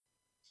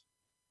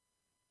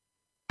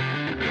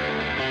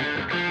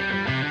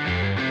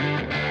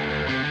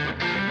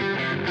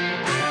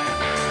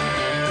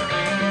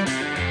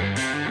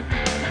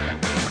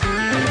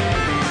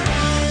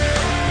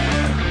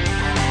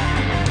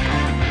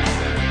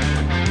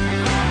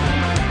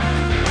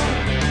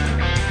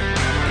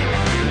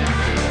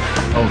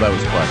that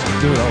was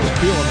classic. Dude, I was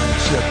feeling that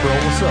shit, bro.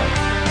 What's up?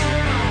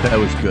 That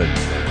was good.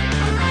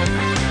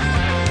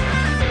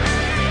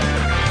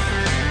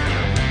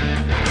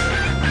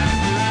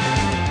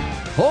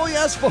 Oh,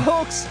 yes,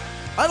 folks.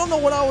 I don't know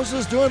what I was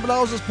just doing, but I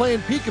was just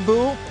playing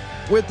peekaboo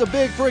with the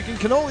big freaking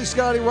cannoli,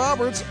 Scotty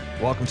Roberts.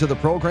 Welcome to the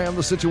program,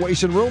 The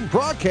Situation Room,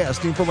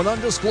 broadcasting from an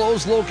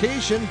undisclosed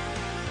location.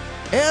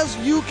 As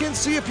you can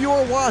see if you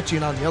are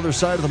watching on the other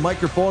side of the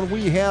microphone,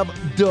 we have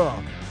the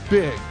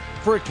big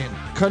freaking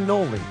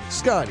cannoli,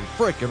 Scotty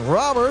freaking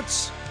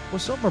Roberts.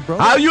 What's up, my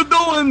brother? How you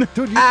doing?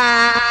 Dude,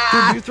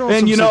 you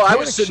throwing and some I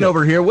was sitting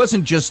over here. It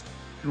wasn't just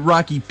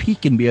Rocky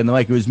peeking behind the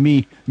mic. It was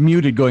me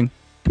muted going,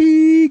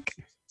 peek,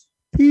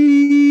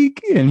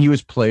 peek. And he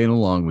was playing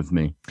along with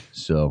me.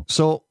 So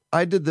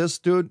I did this,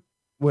 dude,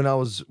 when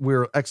we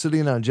were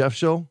exiting on Jeff's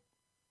show,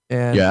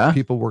 and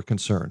people were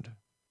concerned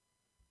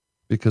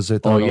because they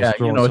thought I was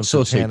throwing some it's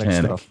so satanic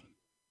satanic stuff.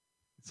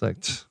 It's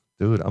like,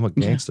 dude, I'm a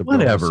gangster, bro.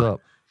 Whatever. What's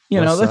up?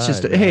 That's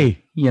just,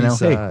 hey,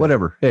 hey,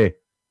 whatever. Hey.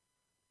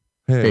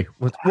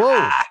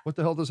 Whoa, what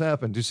the hell just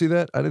happened? Do you see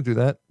that? I didn't do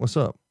that. What's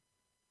up?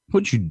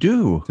 What'd you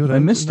do? Dude, I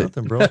missed it.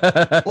 Nothing, bro.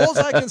 All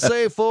I can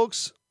say,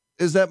 folks,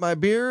 is that my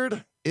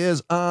beard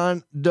is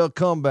on the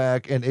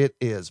comeback, and it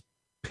is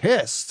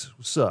pissed.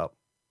 What's up?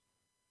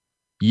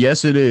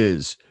 Yes, it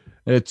is.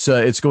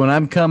 It's going,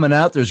 I'm coming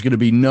out. There's going to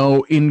be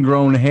no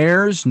ingrown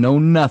hairs, no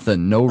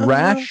nothing, no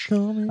rash.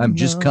 I'm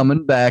just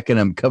coming back, and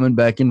I'm coming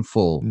back in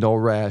full. No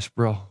rash,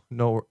 bro.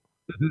 No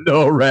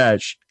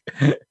rash.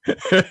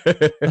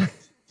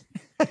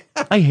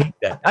 I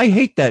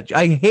hate that.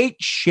 I hate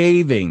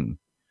shaving.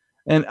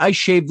 And I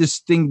shave this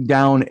thing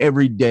down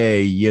every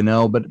day,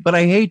 but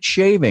I hate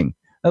shaving.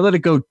 I let it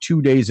go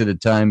 2 days at a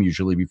time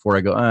usually before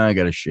I go, I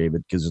got to shave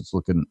it because it's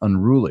looking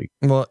unruly.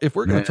 Well, if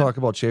we're going to talk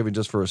about shaving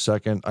just for a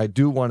second, I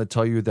do want to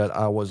tell you that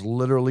I was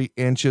literally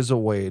inches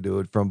away,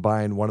 dude, from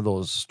buying one of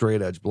those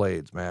straight edge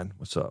blades, man.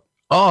 What's up?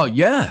 Oh,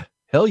 yeah.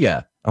 Hell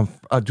yeah. I'm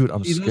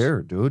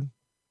scared, dude.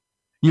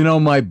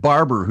 My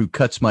barber who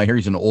cuts my hair,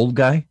 he's an old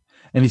guy.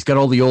 And he's got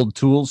all the old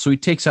tools. So he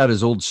takes out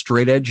his old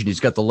straight edge and he's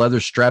got the leather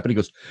strap and he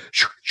goes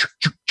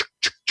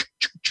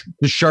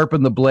to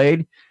sharpen the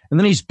blade. And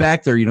then he's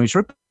back there, he's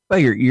right by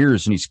your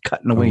ears and he's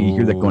cutting away. You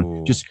hear that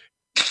going, just.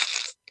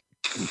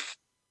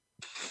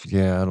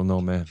 Yeah, I don't know,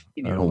 man.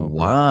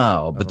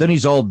 Wow. But then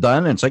he's all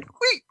done and it's like,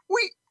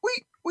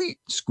 wheat,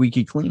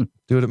 squeaky clean.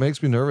 Dude, it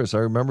makes me nervous. I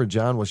remember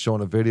John was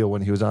showing a video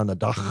when he was on the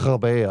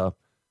Dahabea.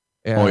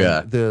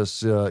 And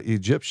this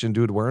Egyptian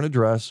dude wearing a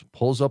dress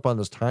pulls up on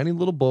this tiny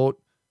little boat.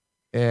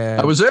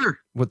 And I was there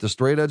with the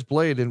straight edge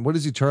blade. And what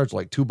does he charge?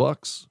 Like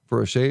 $2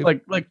 for a shave?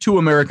 Like $2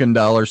 American.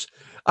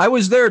 I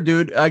was there,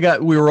 dude.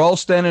 We were all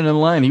standing in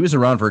line. He was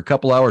around for a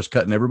couple hours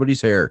cutting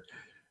everybody's hair.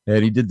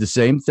 And he did the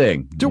same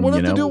thing. Dude, what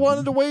if the dude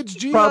wanted to wage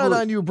jihad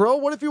on you, bro?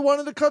 What if he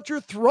wanted to cut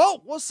your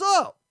throat? What's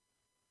up?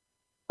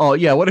 Oh,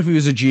 yeah. What if he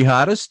was a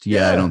jihadist?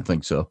 Yeah. I don't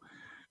think so.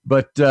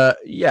 But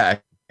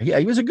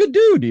he was a good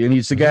dude. And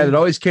he's the guy that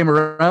always came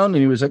around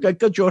and he was like, I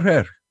cut your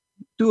hair.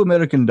 $2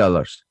 American.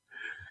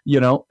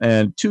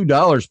 And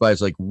 $2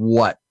 buys like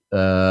what?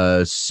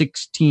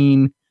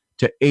 16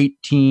 to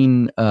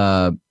 18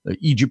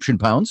 Egyptian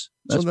pounds.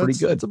 That's pretty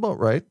good. That's about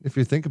right. If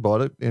you think about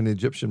it in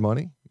Egyptian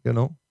money,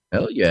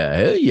 Hell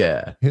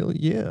yeah. Hell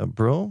yeah,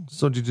 bro.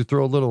 So did you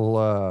throw a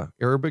little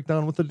Arabic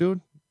down with the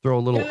dude? Throw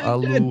a little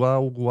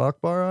Allahu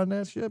Akbar on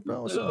that shit,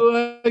 bro?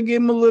 I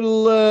gave him a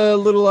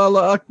little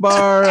Allah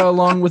Akbar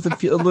along with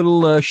a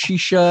little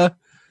shisha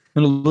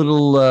and a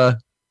little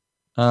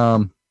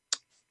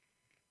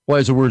why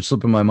is a word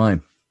slipping my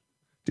mind?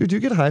 Dude, do you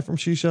get high from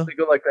shisha? They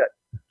go like that.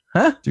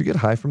 Huh? Do you get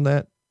high from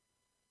that?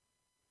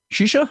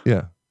 Shisha?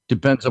 Yeah.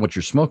 Depends on what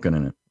you're smoking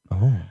in it.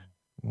 Oh.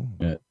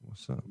 Yeah.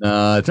 What's up?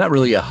 It's not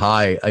really a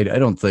high. I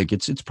don't think.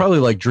 It's probably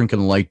like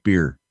drinking light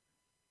beer.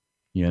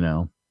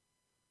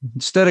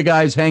 Instead of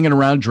guys hanging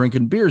around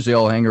drinking beers, they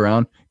all hang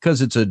around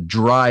because it's a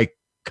dry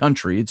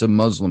country. It's a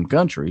Muslim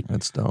country.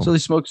 That's dumb. So they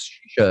smoke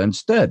shisha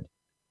instead.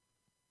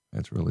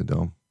 That's really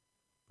dumb,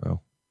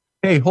 bro.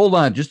 Hey, hold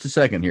on just a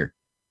second here.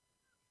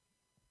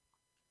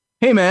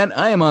 Hey, man,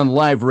 I am on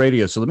live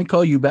radio, so let me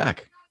call you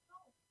back.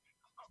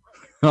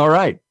 All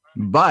right.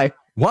 Bye.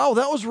 Wow,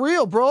 that was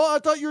real, bro. I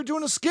thought you were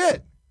doing a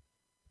skit.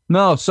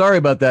 No, sorry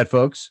about that,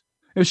 folks.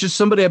 It was just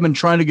somebody I've been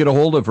trying to get a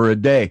hold of for a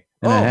day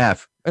and a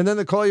half. And then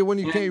they call you when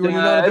you can't. When you're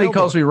not available. He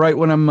calls me right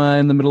when I'm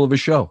in the middle of a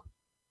show.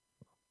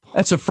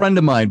 That's a friend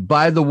of mine.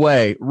 By the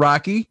way,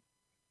 Rocky,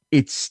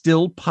 it's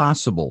still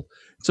possible.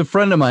 It's a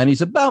friend of mine.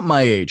 He's about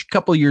my age, a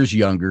couple years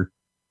younger.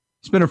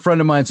 He's been a friend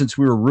of mine since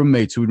we were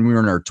roommates when we were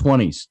in our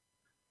 20s.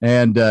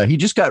 And he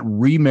just got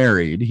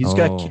remarried. He's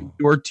got kids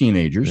who are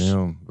teenagers.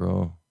 Damn,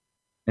 bro.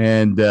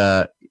 And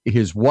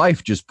his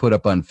wife just put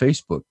up on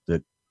Facebook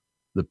that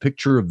the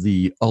picture of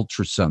the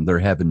ultrasound, they're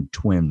having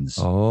twins.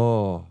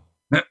 Oh.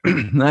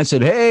 And I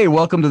said, hey,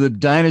 welcome to the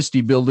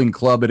Dynasty Building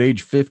Club at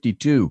age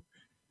 52.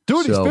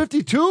 Dude, he's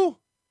 52?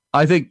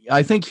 I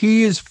think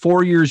he is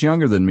 4 years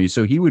younger than me,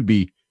 so he would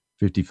be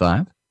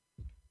 55.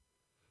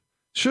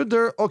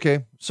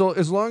 Okay, so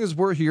as long as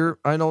we're here,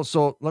 I know,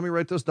 so let me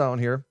write this down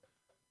here.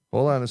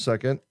 Hold on a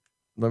second.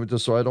 Let me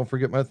just so I don't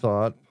forget my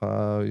thought.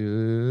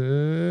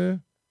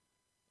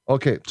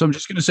 Okay. So I'm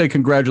just going to say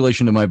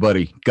congratulations to my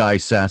buddy, Guy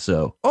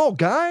Sasso. Oh,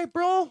 Guy,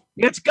 bro?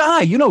 Yeah, it's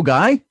Guy. You know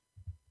Guy.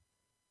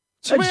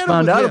 I just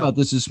found out about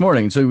this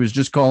morning, so he was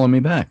just calling me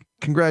back.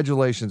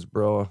 Congratulations,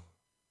 bro.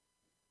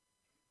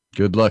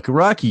 Good luck.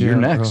 Rocky, you're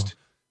next.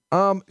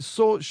 Bro.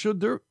 So should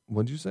there...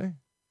 What'd you say?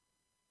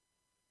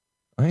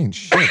 I ain't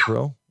shit,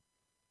 bro.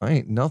 I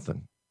ain't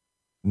nothing.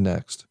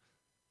 Next.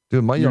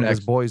 Dude, my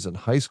youngest boy's in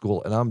high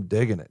school, and I'm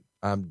digging it.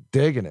 I'm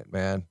digging it,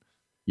 man.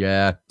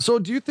 Yeah. So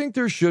do you think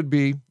there should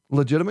be,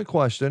 legitimate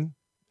question,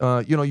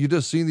 you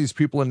just seen these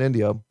people in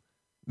India.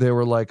 They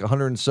were like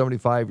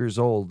 175 years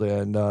old,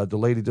 and the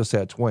lady just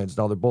had twins.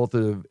 Now they're both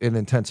in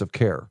intensive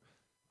care.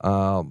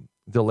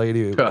 The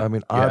lady,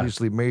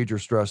 obviously major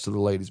stress to the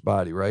lady's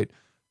body, right?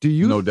 Do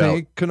you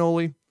think,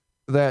 Cannoli,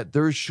 that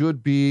there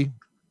should be,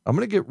 I'm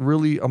going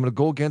to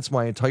go against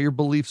my entire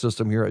belief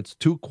system here. It's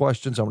two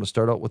questions. I'm going to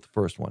start out with the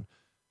first one.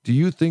 Do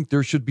you think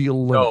there should be a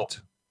limit? No.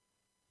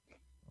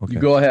 Okay. You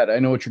go ahead. I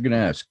know what you're going to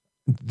ask.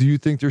 Do you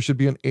think there should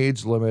be an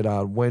age limit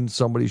on when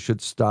somebody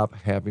should stop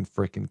having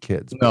freaking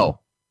kids?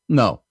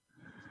 No.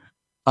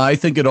 I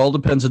think it all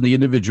depends on the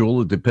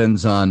individual. It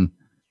depends on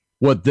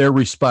what their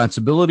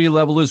responsibility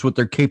level is, what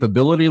their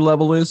capability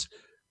level is.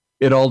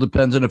 It all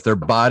depends on if their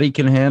body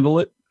can handle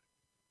it.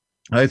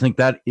 I think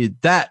that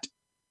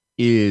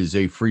is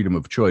a freedom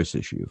of choice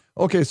issue.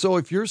 Okay, so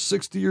if you're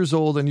 60 years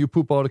old and you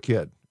poop out a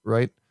kid,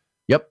 right?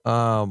 Yep.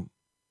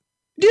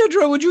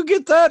 Deirdre, would you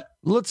get that?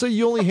 Let's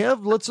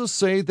just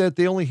say that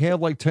they only have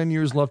like 10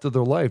 years left of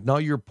their life. Now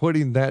you're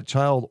putting that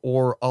child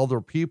or other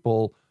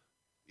people,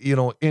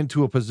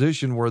 into a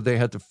position where they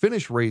had to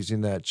finish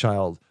raising that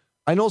child.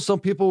 I know some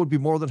people would be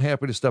more than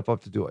happy to step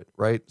up to do it,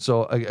 right?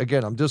 So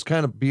again, I'm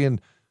kind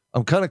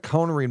of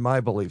countering my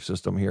belief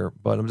system here,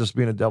 but I'm just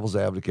being a devil's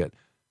advocate.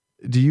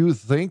 Do you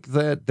think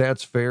that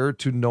that's fair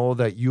to know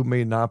that you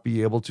may not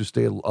be able to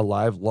stay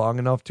alive long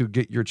enough to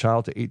get your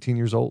child to 18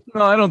 years old?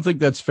 No, I don't think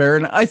that's fair.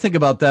 And I think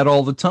about that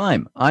all the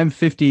time. I'm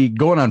 50,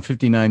 going on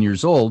 59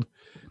 years old,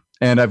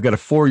 and I've got a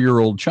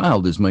 4-year-old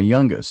child as my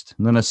youngest,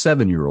 and then a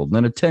 7-year-old, and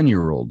then a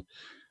 10-year-old.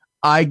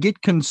 I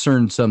get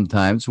concerned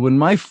sometimes when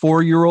my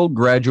 4-year-old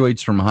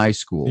graduates from high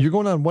school. You're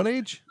going on what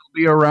age?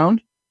 He'll be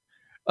around.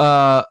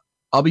 I'll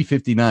be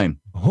 59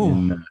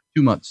 in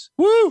 2 months.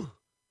 Woo!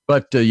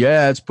 But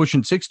it's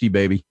pushing 60,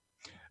 baby.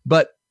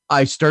 But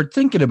I start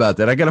thinking about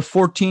that. I got a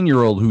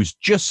 14-year-old who's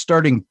just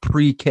starting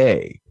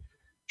pre-K.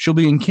 She'll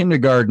be in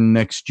kindergarten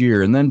next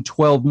year, and then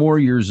 12 more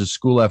years of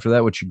school after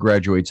that when she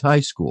graduates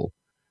high school.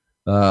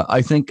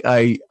 I think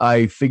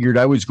I figured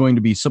I was going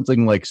to be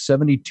something like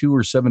 72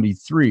 or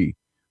 73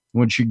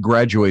 when she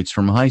graduates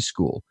from high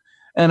school.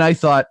 And I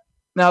thought,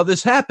 now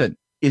this happened.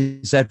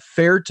 Is that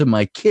fair to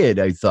my kid?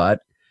 I thought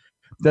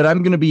that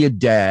I'm going to be a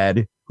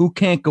dad who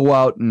can't go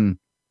out and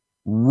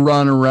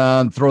run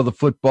around, throw the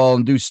football,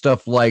 and do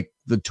stuff like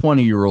the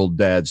 20-year-old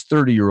dads,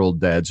 30-year-old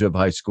dads who have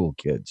high school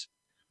kids.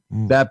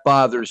 That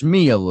bothers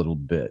me a little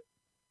bit.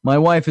 My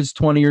wife is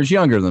 20 years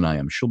younger than I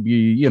am. She'll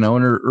be, in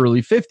her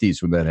early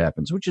 50s when that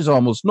happens, which is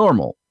almost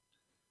normal.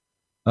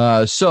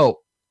 So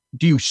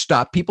do you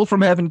stop people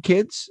from having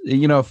kids?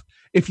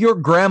 If your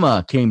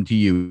grandma came to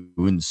you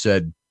and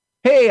said,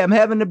 hey, I'm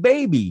having a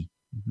baby,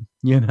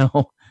 you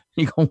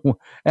go,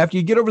 after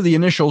you get over the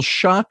initial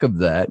shock of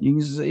that,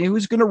 you say,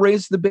 who's going to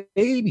raise the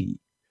baby?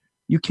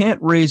 You can't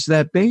raise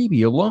that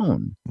baby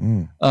alone.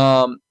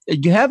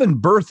 Having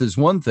birth is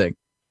one thing.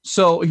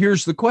 So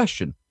here's the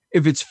question.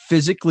 If it's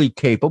physically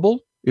capable,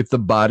 if the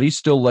body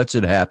still lets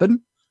it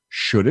happen,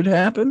 should it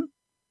happen?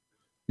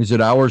 Is it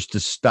ours to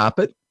stop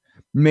it?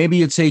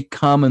 Maybe it's a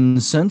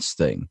common sense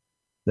thing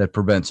that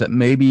prevents it.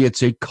 Maybe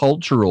it's a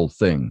cultural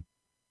thing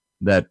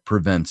that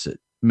prevents it.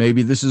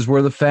 Maybe this is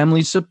where the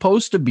family's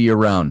supposed to be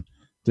around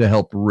to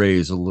help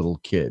raise a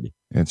little kid.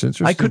 It's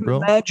interesting. I couldn't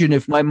imagine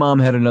if my mom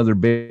had another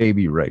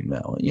baby right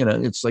now.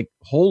 It's like,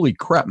 holy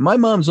crap. My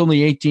mom's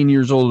only 18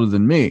 years older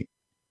than me.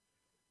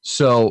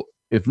 So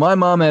if my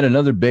mom had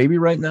another baby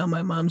right now,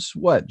 my mom's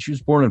what? She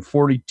was born in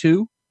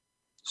 42.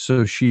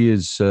 So she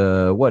is,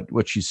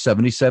 she's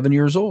 77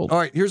 years old. All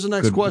right, here's the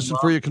next question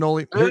for you,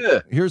 Cannoli.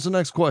 Here's the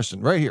next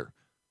question right here.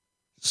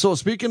 So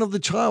speaking of the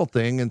child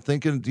thing and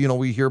thinking,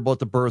 we hear about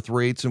the birth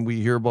rates and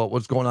we hear about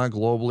what's going on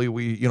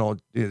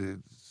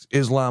globally.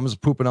 Islam is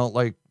pooping out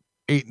like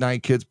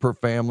 8-9 kids per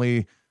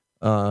family.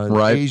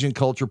 Right. Asian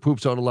culture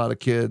poops out a lot of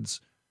kids.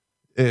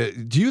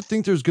 Do you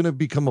think there's going to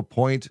become a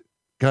point?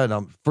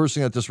 God, first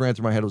thing that just ran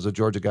through my head was the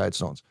Georgia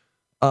Guidestones.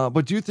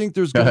 But do you think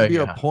there's going to be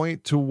a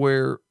point to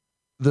where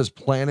this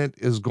planet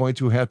is going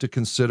to have to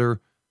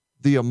consider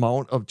the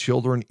amount of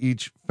children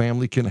each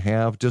family can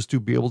have just to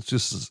be able to,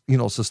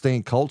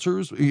 sustain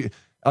cultures?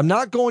 I'm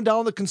not going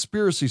down the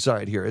conspiracy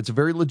side here. It's a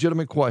very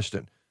legitimate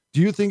question.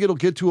 Do you think it'll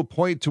get to a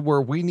point to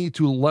where we need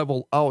to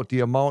level out the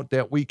amount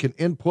that we can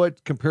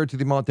input compared to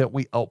the amount that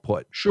we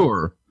output?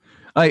 Sure.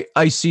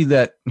 I see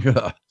that.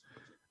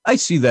 I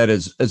see that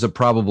as a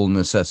probable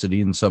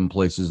necessity in some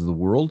places of the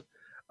world.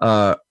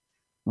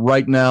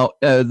 Right now,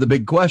 the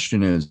big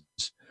question is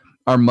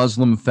our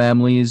Muslim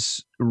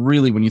families,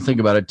 really, when you think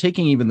about it,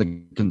 taking even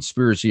the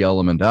conspiracy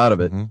element out of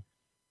it,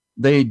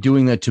 they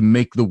doing that to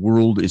make the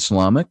world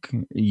Islamic.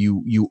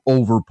 You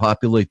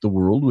overpopulate the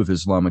world with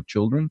Islamic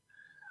children.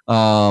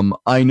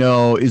 I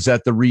know, is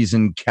that the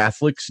reason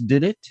Catholics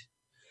did it?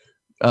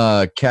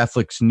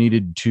 Catholics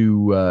needed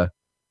to,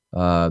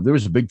 there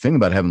was a big thing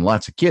about having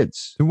lots of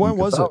kids. And why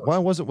was it? Why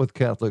was it with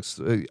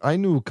Catholics? I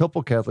knew a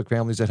couple Catholic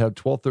families that had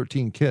 12,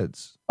 13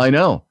 kids. I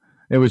know.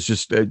 It was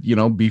just,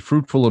 be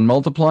fruitful and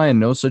multiply, and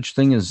no such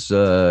thing as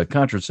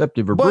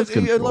contraceptive or birth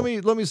control.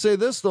 Let me say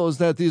this, though, is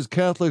that these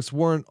Catholics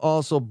weren't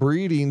also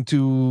breeding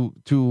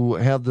to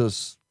have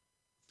this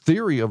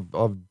theory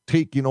of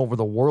taking over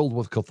the world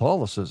with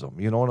Catholicism.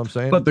 You know what I'm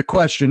saying? But the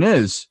question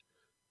is,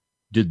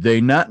 did they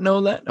not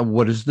know that? And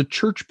what does the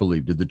church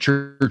believe? Did the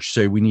church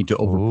say we need to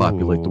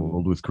overpopulate the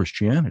world with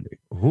Christianity?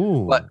 But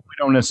we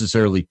don't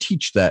necessarily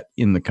teach that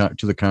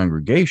to the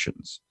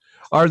congregations.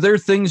 Are there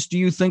things, do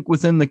you think,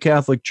 within the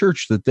Catholic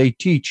Church that they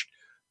teach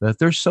that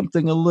there's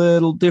something a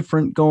little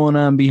different going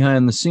on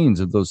behind the scenes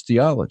of those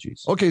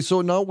theologies? Okay,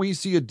 so now we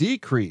see a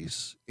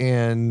decrease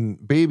in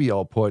baby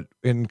output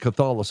in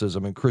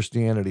Catholicism and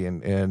Christianity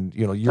and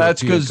European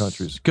That's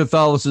countries.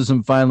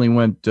 Catholicism finally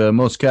went,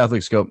 most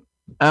Catholics go,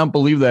 I don't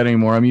believe that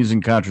anymore. I'm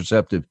using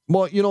contraceptive.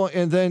 Well,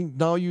 and then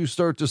now you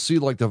start to see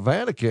like the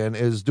Vatican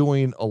is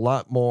doing a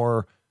lot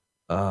more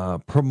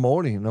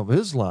promoting of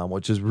Islam,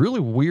 which is really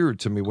weird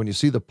to me when you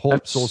see the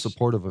Pope so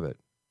supportive of it.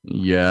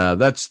 Yeah,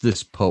 that's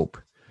this Pope.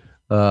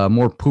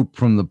 More poop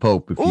from the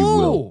Pope, if you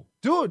will.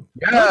 Dude.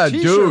 Yeah,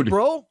 dude.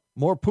 Bro.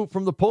 More poop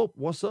from the Pope.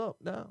 What's up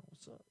now?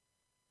 What's up?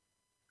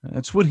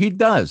 That's what he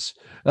does.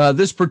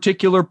 This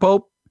particular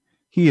Pope,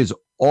 he is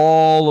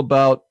all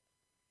about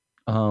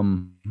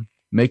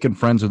making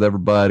friends with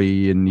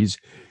everybody, and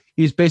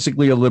he's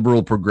basically a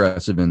liberal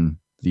progressive in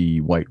the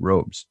white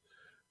robes.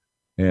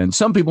 And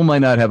some people might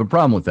not have a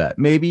problem with that.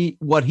 Maybe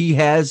what he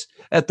has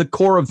at the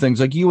core of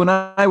things, like you and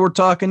I were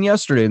talking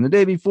yesterday and the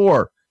day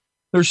before,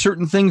 there's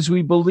certain things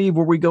we believe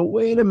where we go,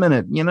 wait a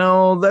minute,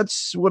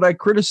 that's what I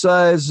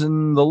criticize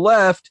in the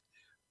left.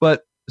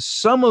 But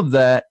some of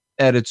that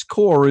at its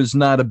core is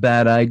not a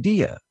bad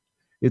idea.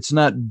 It's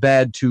not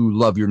bad to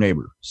love your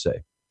neighbor,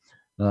 say.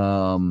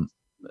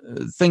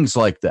 Things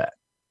like that.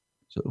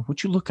 So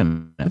what you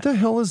looking at? What the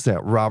hell is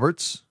that,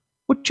 Roberts?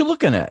 What you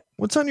looking at?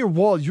 What's on your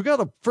wall? You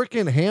got a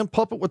freaking hand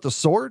puppet with a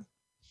sword?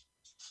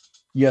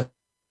 Yes,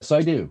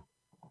 I do.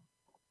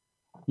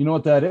 You know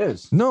what that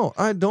is? No,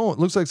 I don't. It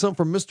looks like something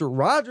from Mr.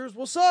 Rogers.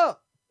 What's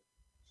up?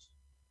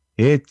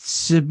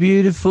 It's a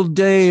beautiful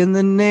day in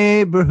the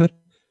neighborhood.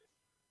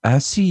 I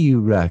see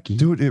you, Rocky.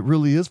 Dude, it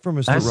really is from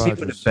Mr. Rogers. I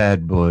see what a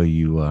bad boy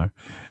you are.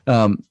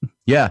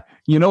 Yeah,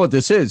 you know what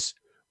this is?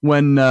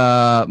 When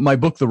my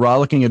book, The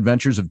Rollicking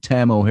Adventures of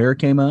Tam O'Hare,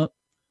 came out,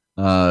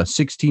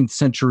 16th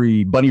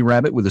century bunny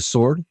rabbit with a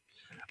sword,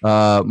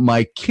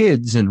 my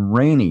kids and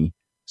Rainey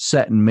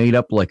sat and made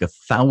up like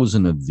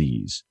 1,000 of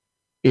these.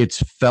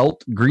 It's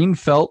felt, green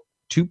felt,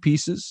 2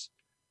 pieces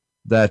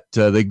that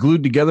they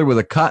glued together with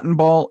a cotton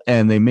ball,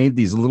 and they made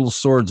these little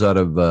swords out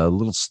of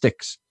little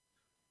sticks,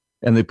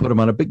 and they put them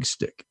on a big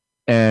stick.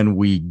 And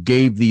we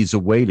gave these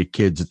away to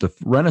kids at the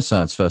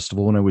Renaissance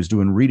Festival when I was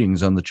doing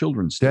readings on the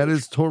children's stage. That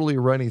is totally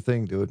a Rennie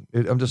thing, dude.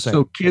 I'm just saying.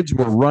 So kids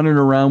were running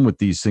around with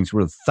these things.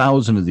 We're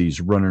 1,000 of these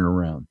running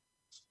around.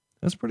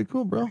 That's pretty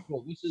cool, bro. Pretty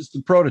cool. This is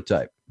the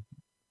prototype.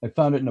 I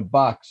found it in a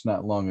box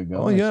not long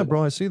ago. Oh, yeah,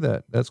 bro. I see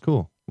that. That's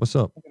cool. What's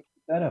up? Put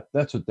that up.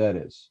 That's what that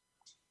is.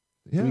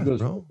 Yeah, it goes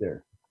bro. Right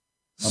there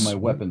on my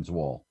weapons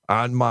wall.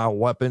 On my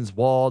weapons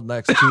wall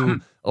next to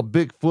a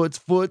Bigfoot's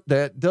foot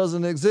that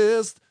doesn't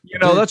exist.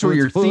 That's where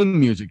your theme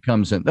music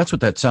comes in. That's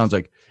what that sounds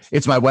like.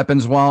 It's my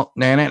weapons wall.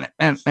 However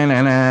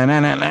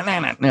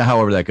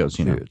that goes,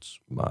 It's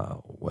my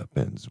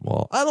weapons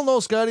wall. I don't know,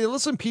 Scotty.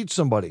 Let's impeach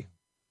somebody.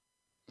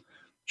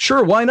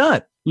 Sure, why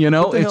not?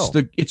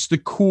 It's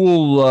the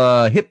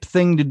cool hip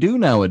thing to do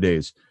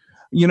nowadays.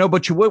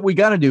 But what we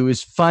got to do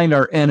is find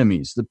our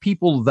enemies, the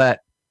people that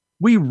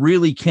we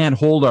really can't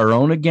hold our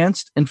own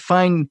against, and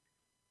find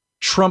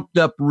trumped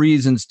up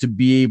reasons to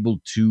be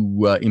able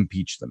to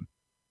impeach them.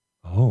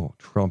 Oh,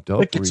 trumped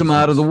up. It gets them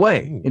out of the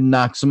way. Ooh. It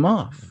knocks them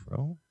off.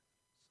 Bro.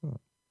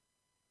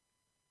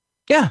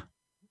 Yeah.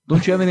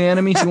 Don't you have any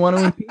enemies you want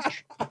to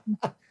impeach?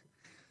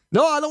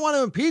 No, I don't want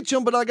to impeach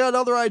them, but I got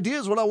other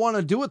ideas what I want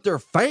to do with their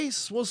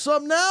face. What's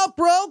up now,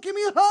 bro? Give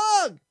me a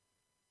hug.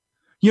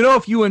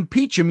 If you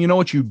impeach them, you know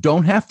what you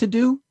don't have to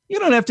do? You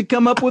don't have to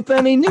come up with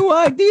any new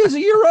ideas of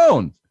your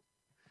own.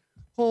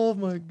 Oh,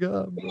 my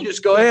God. You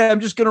just go, hey, I'm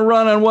just going to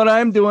run on what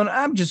I'm doing.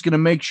 I'm just going to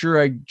make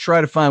sure I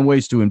try to find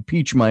ways to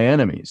impeach my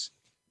enemies.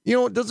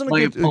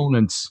 My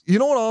opponents. You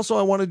know what also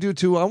I want to do,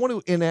 too? I want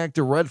to enact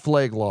the red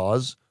flag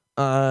laws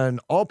on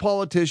all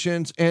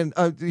politicians. And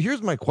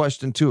here's my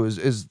question, too,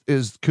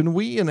 is can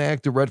we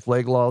enact the red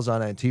flag laws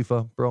on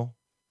Antifa, bro?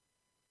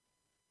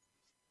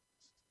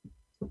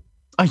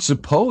 I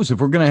suppose if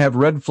we're going to have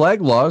red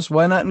flag laws,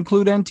 why not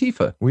include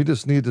Antifa? We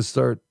just need to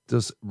start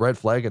just red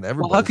flagging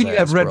everybody. Well, how can you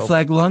have red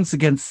flag laws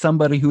against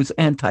somebody who's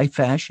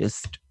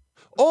anti-fascist?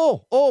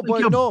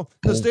 But no,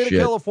 the state of Bullshit.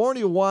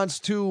 California wants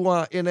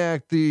to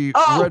enact the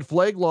Oh, red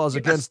flag laws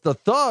against the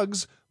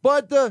thugs,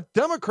 but the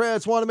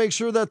Democrats want to make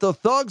sure that the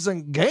thugs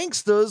and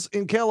gangsters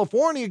in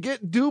California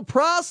get due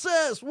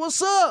process.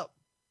 What's up?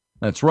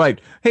 That's right.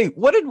 Hey,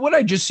 what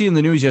I just see in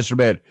the news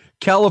yesterday?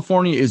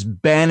 California is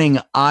banning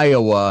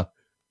Iowa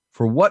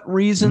for what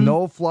reason?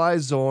 No fly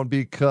zone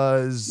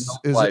because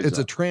it's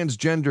a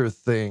transgender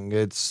thing.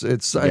 It's I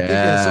think it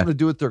has something to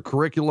do with their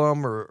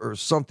curriculum or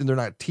something. They're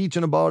not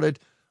teaching about it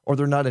or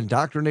they're not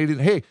indoctrinated.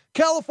 Hey,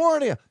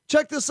 California,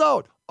 check this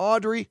out.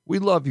 Audrey, we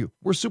love you.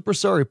 We're super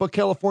sorry, but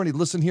California,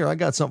 listen here. I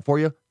got something for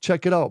you.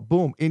 Check it out.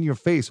 Boom, in your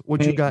face.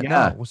 What you got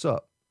now? What's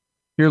up?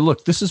 Here,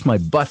 look, this is my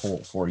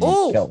butthole for you.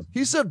 Oh,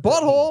 he said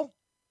butthole.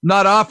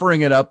 Not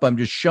offering it up. I'm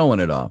just showing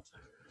it off.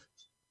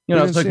 You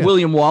know, it's like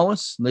William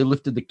Wallace. They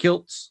lifted the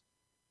kilts.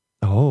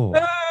 Oh.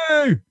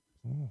 Hey!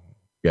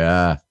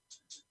 Yeah.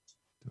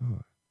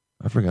 Dude,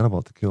 I forgot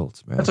about the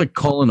kilts, man. That's like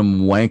calling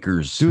them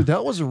wankers. Dude,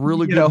 that was a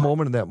really good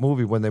moment in that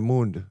movie when they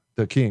mooned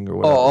the king or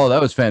whatever. Oh,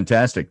 that was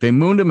fantastic. They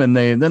mooned him and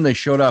then they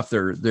showed off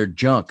their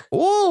junk.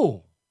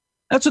 Oh.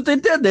 That's what they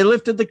did. They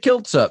lifted the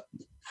kilts up.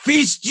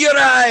 Feast your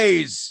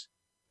eyes.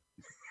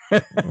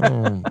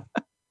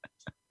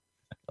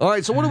 All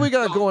right, so what do we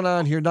got going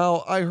on here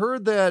now? I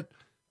heard that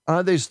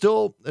they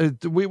still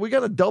we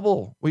got a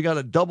double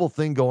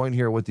thing going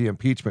here with the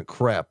impeachment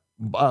crap.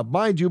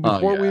 Mind you,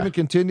 before we even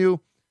continue,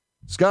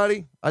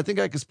 Scotty, I think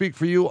I can speak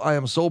for you. I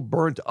am so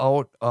burnt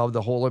out of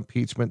the whole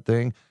impeachment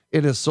thing.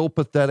 It is so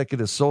pathetic.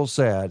 It is so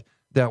sad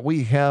that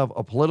we have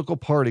a political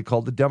party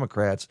called the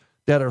Democrats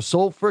that are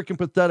so freaking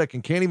pathetic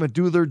and can't even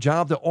do their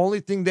job. The only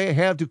thing they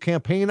have to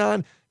campaign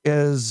on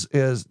is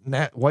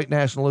white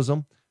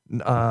nationalism,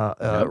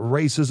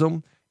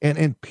 racism, and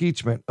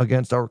impeachment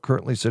against our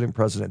currently sitting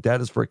president.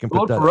 That is freaking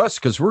pathetic. Vote for us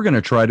because we're going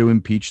to try to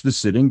impeach the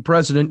sitting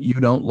president you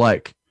don't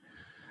like.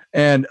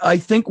 And I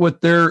think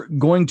what they're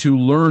going to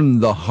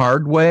learn the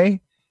hard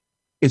way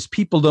is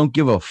people don't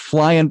give a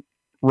flying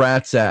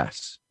rat's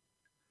ass.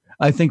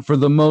 I think for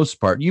the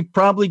most part, you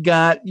probably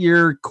got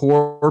your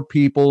core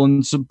people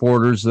and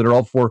supporters that are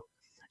all for,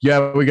 we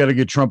got to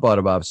get Trump out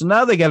of office. And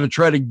now they got to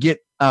try to get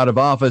out of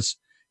office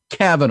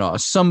Kavanaugh,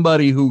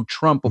 somebody who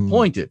Trump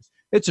appointed.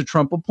 It's a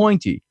Trump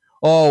appointee.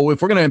 Oh,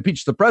 if we're going to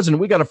impeach the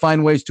president, we got to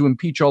find ways to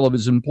impeach all of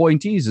his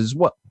appointees as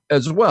well.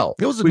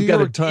 We've got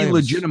to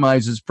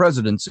delegitimize his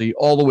presidency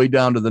all the way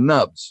down to the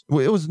nubs.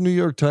 Well, it was the New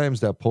York Times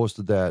that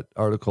posted that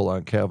article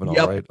on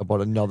Kavanaugh, right? About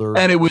another,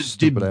 and it was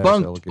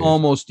debunked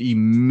almost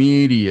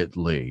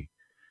immediately.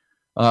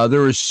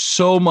 There is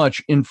so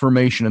much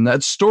information in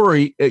that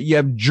story. You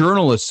have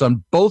journalists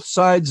on both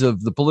sides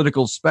of the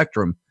political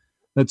spectrum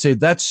that say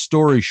that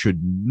story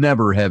should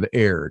never have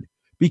aired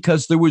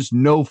because there was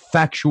no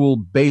factual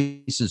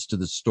basis to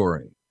the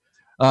story.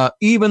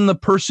 Even the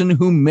person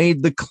who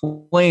made the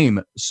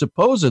claim,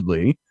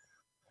 supposedly,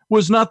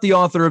 was not the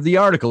author of the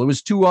article. It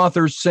was two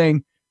authors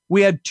saying,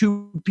 we had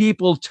two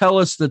people tell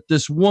us that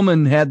this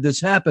woman had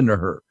this happen to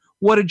her.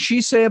 What did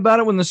she say about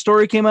it when the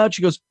story came out?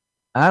 She goes,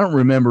 I don't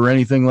remember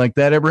anything like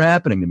that ever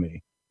happening to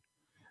me.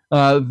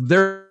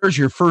 There's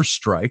your first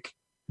strike.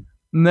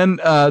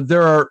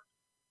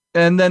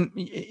 And then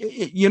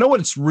you know what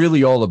it's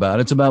really all about?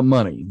 It's about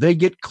money. They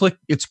get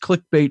it's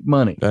clickbait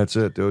money. That's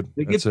it, dude.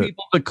 They get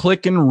people to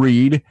click and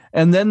read,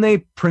 and then they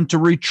print a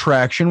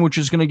retraction, which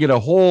is going to get a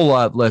whole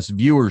lot less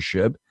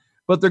viewership,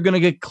 but they're going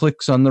to get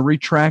clicks on the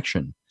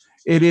retraction.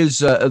 It is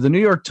the New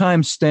York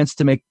Times stands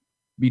to make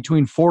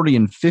between $40,000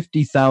 and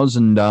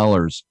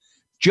 $50,000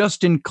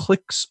 just in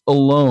clicks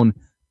alone.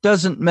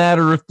 Doesn't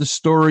matter if the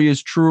story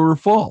is true or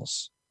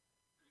false.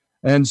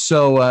 And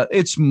so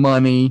it's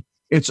money.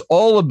 It's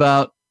all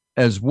about,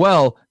 as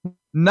well,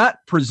 not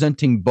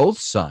presenting both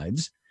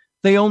sides.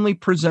 They only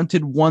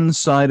presented one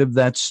side of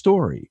that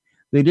story.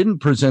 They didn't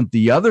present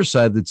the other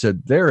side that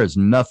said there is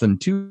nothing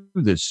to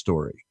this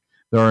story.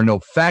 There are no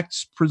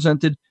facts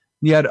presented.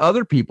 You had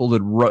other people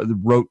that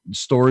wrote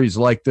stories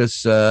like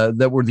this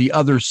that were the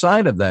other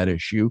side of that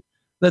issue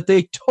that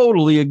they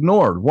totally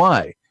ignored.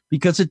 Why?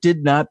 Because it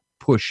did not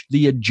push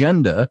the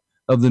agenda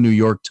of the New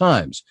York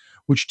Times,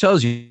 which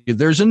tells you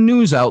there's a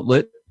news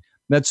outlet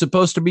that's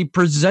supposed to be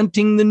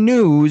presenting the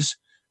news,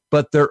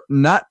 but they're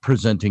not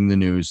presenting the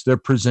news. They're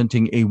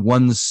presenting a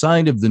one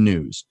side of the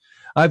news.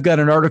 I've got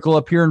an article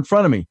up here in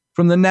front of me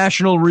from the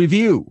National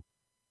Review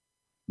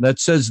that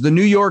says the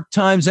New York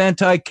Times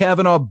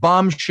anti-Kavanaugh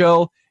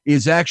bombshell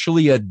is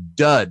actually a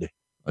dud.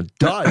 A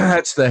dud?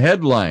 That's the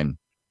headline.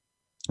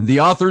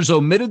 The authors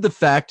omitted the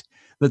fact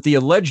that the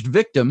alleged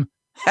victim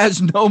has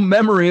no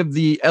memory of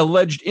the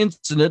alleged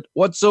incident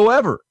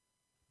whatsoever.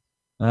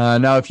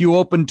 Now, if you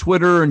open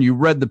Twitter and you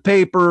read the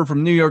paper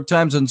from New York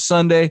Times on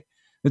Sunday,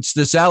 it's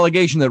this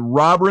allegation that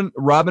Robin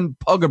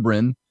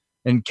Pugabrin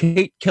and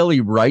Kate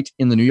Kelly write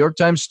in the New York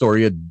Times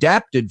story,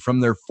 adapted from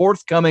their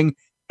forthcoming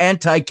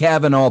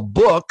anti-Kavanaugh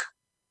book.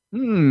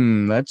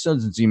 That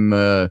doesn't seem...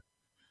 and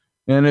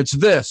it's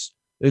this.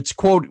 It's,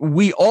 quote,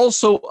 we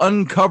also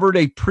uncovered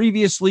a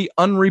previously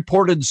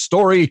unreported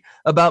story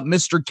about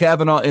Mr.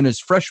 Kavanaugh in his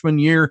freshman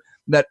year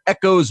that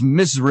echoes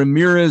Ms.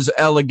 Ramirez's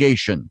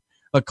allegation.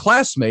 A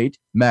classmate,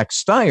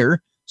 Max Steyer,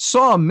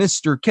 saw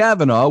Mr.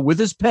 Kavanaugh with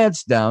his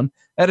pants down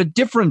at a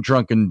different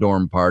drunken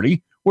dorm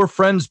party where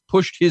friends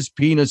pushed his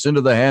penis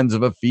into the hands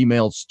of a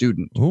female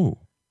student. Ooh.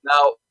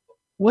 Now,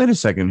 wait a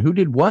second. Who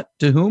did what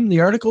to whom, the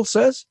article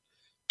says?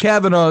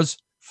 Kavanaugh's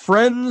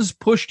friends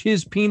pushed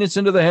his penis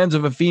into the hands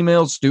of a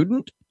female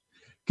student?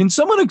 Can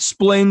someone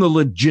explain the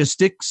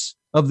logistics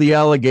of the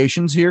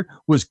allegations here?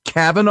 Was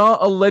Kavanaugh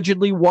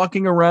allegedly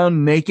walking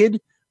around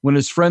naked when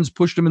his friends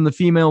pushed him in the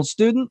female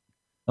student?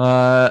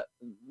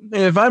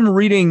 If I'm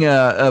reading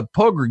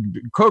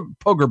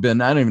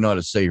Pogerbin, I don't even know how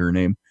to say her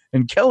name,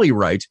 and Kelly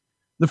right,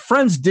 the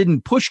friends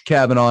didn't push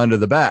Kavanaugh in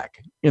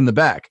the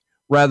back.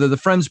 Rather, the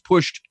friends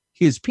pushed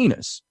his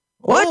penis.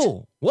 What?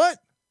 Oh, what?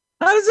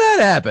 How does that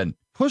happen?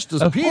 Pushed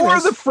his penis? Who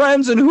are the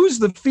friends and who's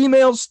the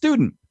female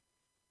student?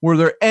 Were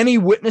there any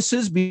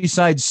witnesses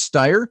besides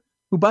Steyer,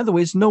 who, by the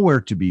way, is nowhere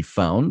to be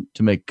found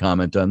to make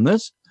comment on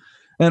this?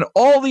 And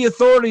all the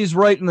authorities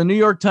write in the New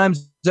York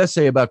Times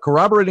essay about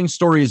corroborating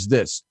story is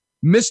this.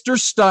 Mr.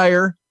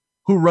 Steyer,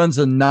 who runs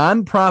a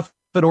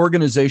nonprofit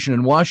organization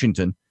in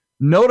Washington,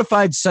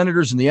 notified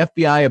senators and the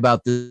FBI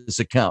about this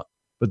account,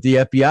 but the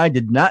FBI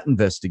did not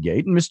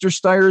investigate, and Mr.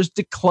 Steyer has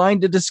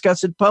declined to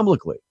discuss it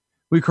publicly.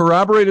 We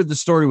corroborated the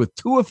story with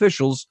two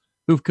officials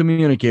who've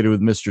communicated with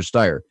Mr.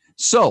 Steyer.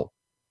 So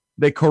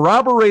they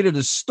corroborated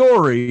a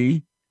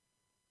story.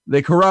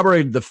 They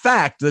corroborated the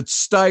fact that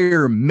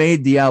Steyer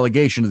made the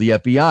allegation to the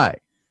FBI,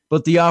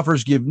 but the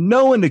offers give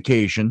no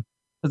indication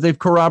that they've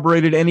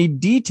corroborated any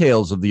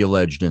details of the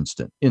alleged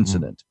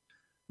incident.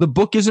 The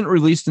book isn't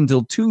released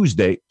until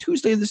Tuesday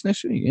this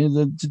next week,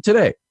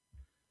 today.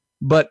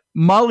 But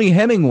Molly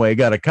Hemingway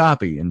got a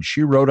copy, and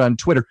she wrote on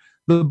Twitter,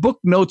 the book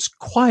notes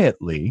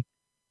quietly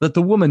that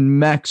the woman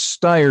Max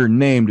Steyer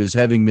named as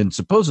having been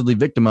supposedly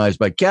victimized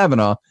by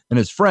Kavanaugh and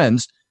his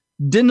friends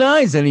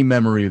denies any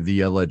memory of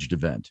the alleged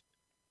event.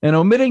 And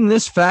omitting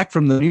this fact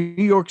from the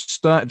New York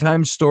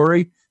Times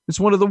story is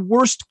one of the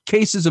worst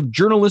cases of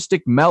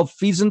journalistic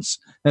malfeasance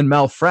and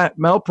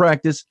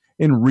malpractice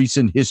in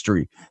recent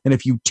history. And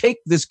if you take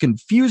this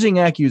confusing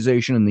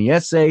accusation in the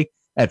essay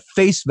at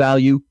face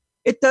value,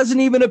 it doesn't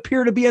even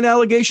appear to be an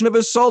allegation of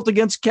assault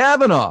against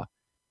Kavanaugh.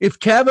 If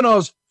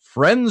Kavanaugh's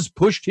friends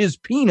pushed his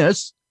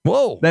penis,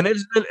 then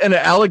it's an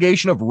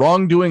allegation of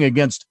wrongdoing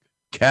against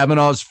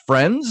Kavanaugh's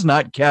friends,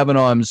 not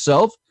Kavanaugh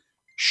himself.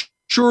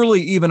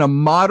 Surely even a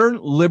modern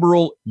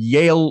liberal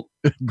Yale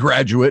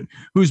graduate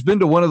who's been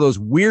to one of those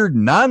weird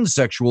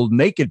non-sexual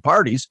naked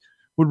parties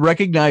would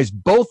recognize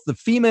both the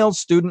female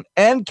student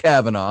and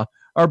Kavanaugh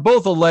are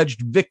both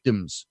alleged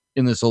victims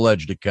in this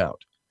alleged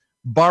account,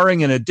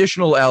 barring an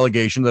additional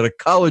allegation that a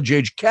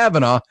college-age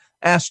Kavanaugh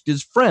asked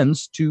his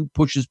friends to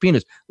push his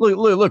penis.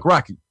 Look,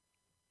 Rocky,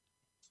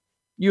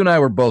 you and I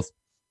were both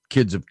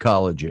kids of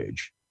college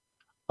age.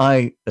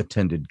 I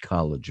attended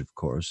college, of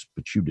course,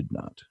 but you did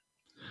not.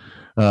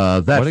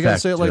 Why do you gotta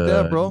say it like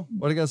that, bro?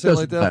 What do you gotta say it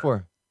like that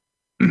for?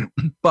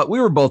 But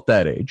we were both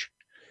that age.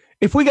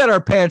 If we got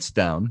our pants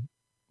down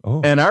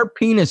and our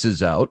penis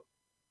is out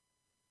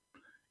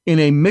in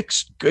a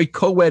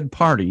co-ed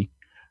party,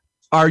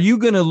 are you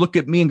going to look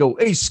at me and go,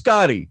 hey,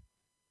 Scotty,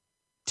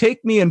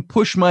 take me and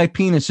push my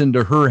penis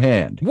into her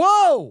hand?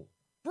 Whoa,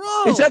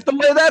 bro. Is that the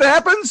way that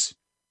happens?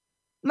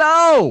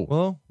 No.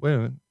 Well, wait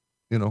a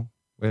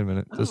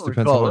minute. This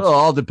depends on it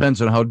all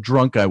depends on how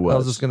drunk I was. I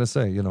was just going to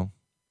say,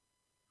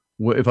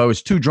 if I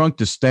was too drunk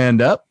to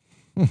stand up,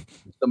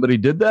 somebody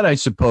did that, I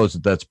suppose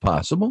that's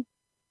possible.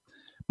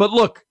 But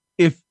look,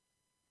 if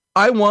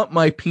I want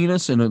my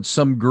penis in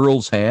some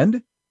girl's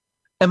hand,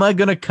 am I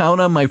going to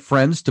count on my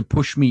friends to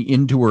push me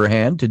into her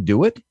hand to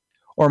do it?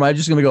 Or am I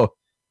just going to go,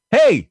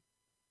 hey,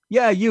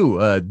 yeah,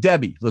 you,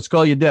 Debbie, let's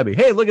call you Debbie.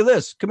 Hey, look at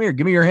this. Come here.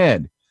 Give me your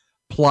hand.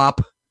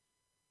 Plop.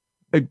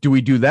 Do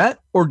we do that?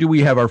 Or do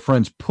we have our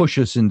friends push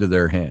us into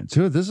their hands?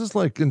 Dude, this is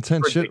like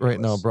intense shit right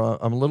now, bro.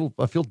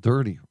 I feel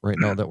dirty right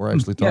now that we're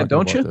actually talking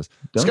about this.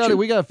 Scotty,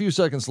 we got a few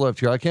seconds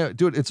left here. I can't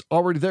do it. It's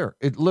already there.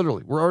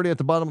 We're already at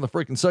the bottom of the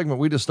freaking segment.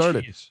 We just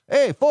started. Jeez.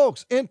 Hey,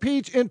 folks,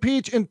 impeach,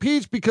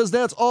 because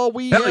that's all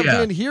we have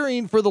been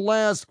hearing for the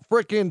last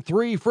freaking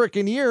 3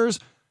 freaking years.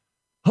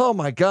 Oh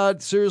my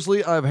God,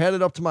 seriously, I've had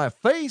it up to my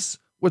face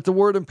with the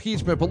word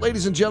impeachment. But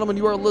ladies and gentlemen,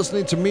 you are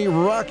listening to me,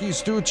 Rocky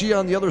Stucci,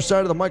 on the other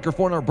side of the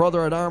microphone, our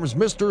brother at arms,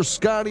 Mr.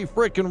 Scotty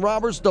freaking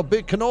Roberts, the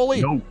big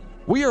cannoli. Yo.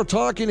 We are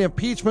talking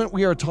impeachment.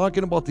 We are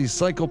talking about these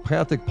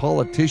psychopathic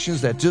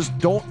politicians that just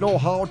don't know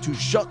how to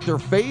shut their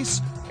face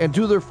and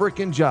do their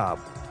freaking job.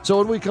 So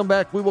when we come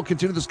back, we will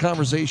continue this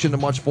conversation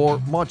and much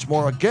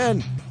more.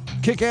 Again,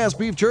 Kick-Ass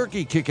Beef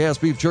Jerky,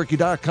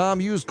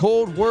 kickassbeefjerky.com. Use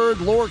code word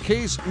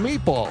lowercase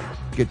meatball.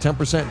 Get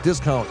 10%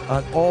 discount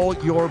on all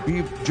your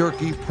beef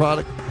jerky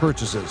product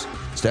purchases.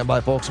 Stand by,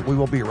 folks. We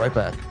will be right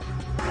back.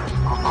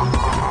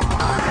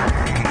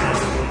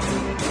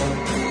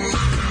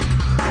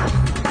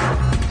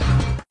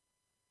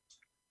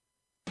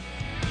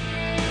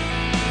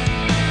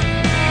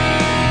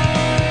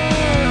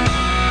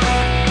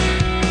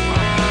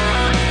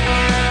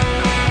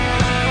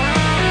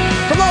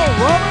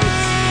 Hello, Roberts.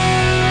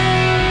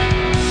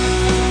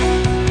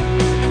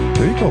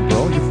 There you go,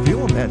 bro. You're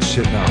feeling that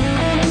shit now.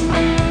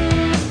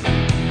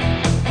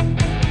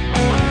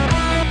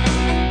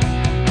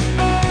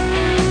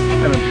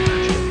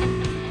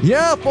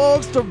 Yeah,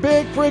 folks, the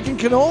big freaking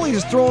cannoli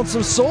is throwing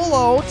some soul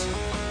out.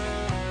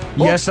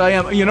 Yes, I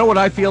am. You know what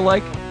I feel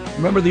like?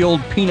 Remember the old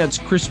Peanuts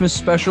Christmas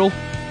special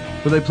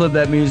where they played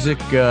that music?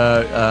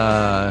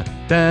 Dun,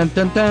 dun,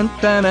 dun, dun,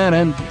 dun,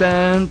 dun,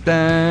 dun,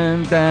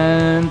 dun,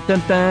 dun,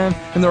 dun, dun,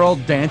 and they're all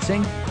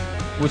dancing.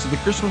 Was it the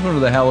Christmas one or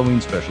the Halloween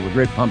special, The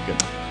Great Pumpkin?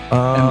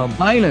 And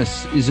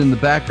Linus is in the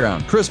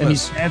background. Christmas. And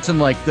he's dancing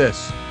like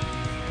this.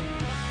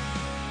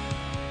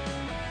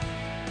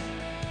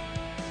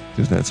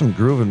 Dude, that's some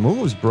grooving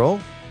moves, bro.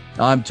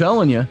 I'm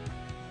telling you.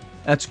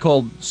 That's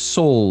called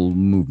soul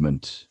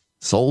movement.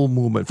 Soul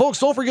movement. Folks,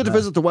 don't forget to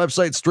visit the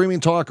website,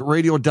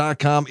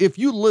 streamingtalkradio.com. If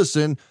you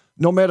listen,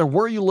 no matter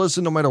where you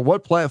listen, no matter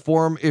what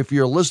platform, if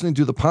you're listening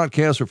to the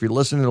podcast or if you're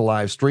listening to the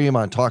live stream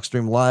on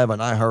TalkStream Live, on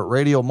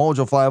iHeartRadio,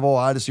 Mojo 50,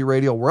 Odyssey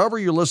Radio, wherever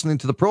you're listening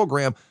to the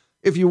program,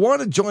 if you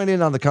want to join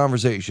in on the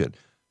conversation,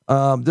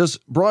 this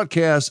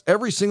broadcast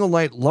every single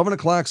night, 11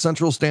 o'clock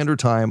Central Standard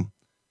Time,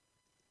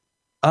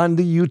 on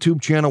the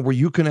YouTube channel where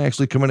you can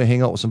actually come in and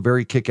hang out with some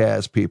very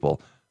kick-ass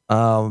people.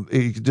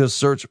 You can just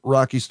search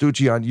Rocci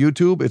Stucci on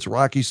YouTube. It's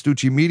Rocci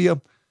Stucci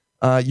Media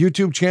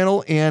YouTube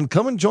channel, and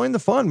come and join the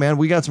fun, man.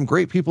 We got some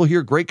great people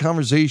here, great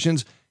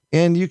conversations,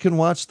 and you can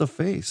watch the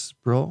face,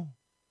 bro.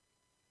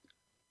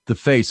 The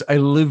face. I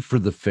live for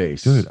the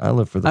face. Dude, I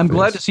live for the face. I'm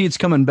glad to see it's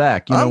coming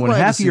back. You know, when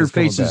half of your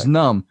face is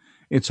numb,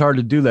 it's hard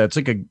to do that. It's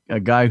like a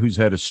guy who's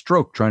had a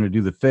stroke trying to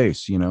do the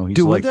face, you know. He's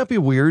Dude, like, wouldn't that be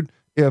weird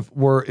if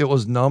it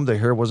was numb, the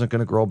hair wasn't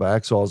going to grow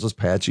back, so I was just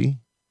patchy?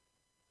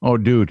 Oh,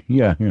 dude.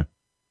 Yeah.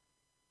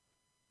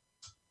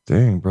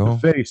 Dang, bro.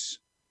 The face.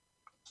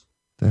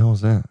 The hell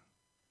is that?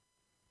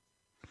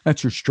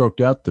 That's your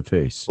stroked out the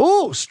face.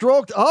 Oh,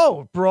 stroked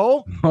out,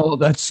 bro. Oh,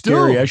 that's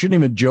scary. Dude. I shouldn't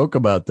even joke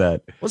about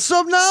that. What's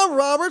up now,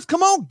 Roberts?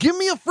 Come on, give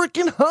me a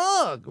freaking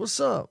hug. What's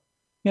up?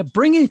 Yeah,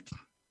 bring it.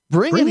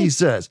 Bring it, he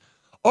says.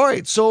 All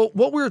right, so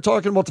what we were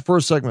talking about the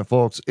first segment,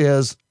 folks,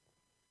 is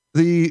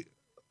the,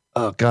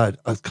 oh, God,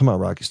 come on,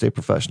 Rocky, stay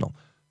professional.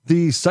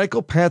 The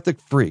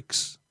psychopathic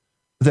freaks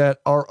that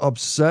are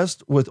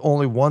obsessed with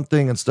only one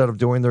thing instead of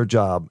doing their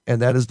job, and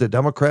that is the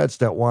Democrats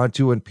that want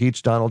to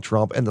impeach Donald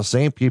Trump, and the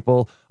same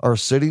people are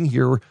sitting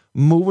here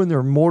moving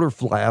their motor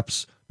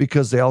flaps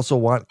because they also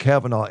want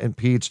Kavanaugh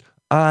impeached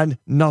on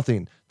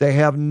nothing. They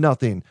have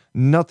nothing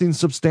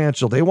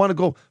substantial. They want to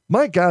go,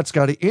 my God,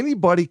 Scotty,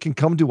 anybody can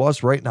come to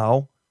us right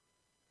now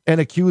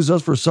and accuse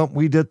us for something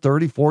we did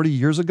 30, 40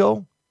 years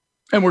ago.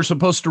 And we're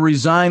supposed to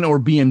resign or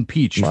be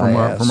impeached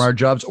from our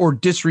jobs or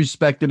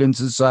disrespected in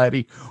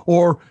society,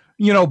 or,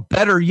 you know,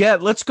 better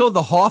yet, let's go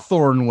the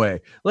Hawthorne way.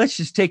 Let's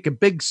just take a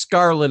big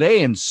scarlet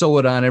A and sew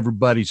it on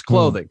everybody's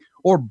clothing,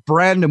 or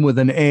brand them with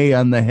an A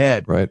on the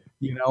head. Right.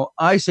 You know,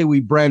 I say we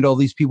brand all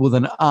these people with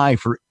an I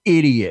for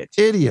idiot.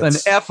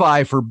 Idiots. An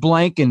FI for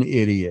blank and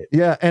idiot.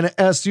 Yeah, and an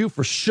SU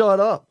for shut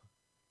up.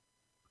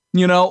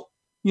 You know,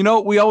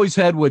 we always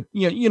had what,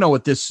 you know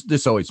what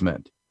this always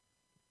meant.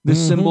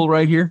 This symbol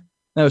right here,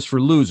 that was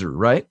for loser,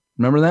 right?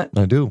 Remember that?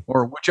 I do.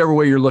 Or whichever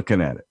way you're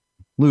looking at it.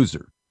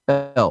 Loser.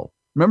 L.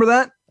 Remember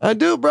that? I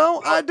do,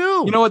 bro. I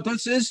do. You know what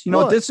this is? You know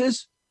what this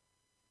is?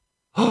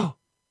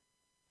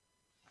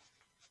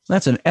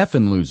 That's an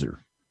effing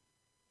loser.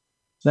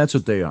 That's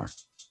what they are.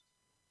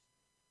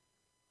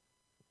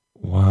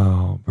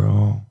 Wow,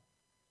 bro.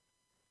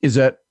 Is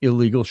that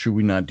illegal? Should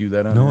we not do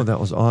that on No, here? that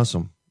was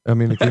awesome. I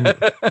mean, it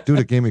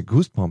gave me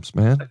goosebumps,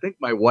 man. I think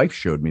my wife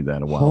showed me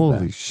that a while back.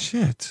 Holy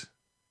shit.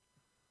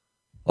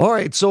 All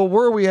right, so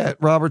where are we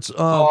at, Roberts?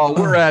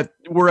 We're at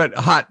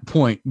hot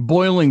point,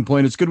 boiling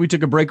point. It's good we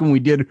took a break when we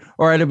did,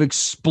 or I'd have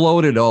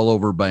exploded all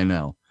over by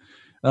now.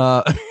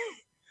 Now,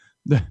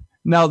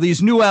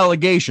 these new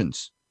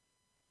allegations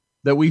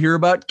that we hear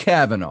about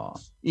Kavanaugh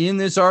in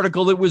this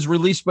article that was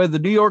released by the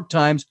New York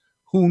Times,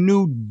 who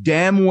knew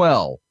damn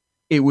well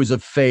it was a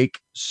fake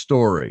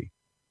story.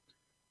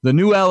 The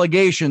new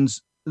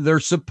allegations,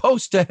 they're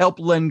supposed to help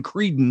lend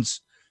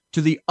credence to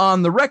the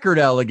on-the-record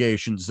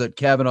allegations that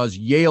Kavanaugh's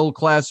Yale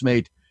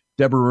classmate,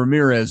 Deborah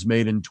Ramirez,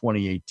 made in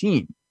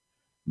 2018.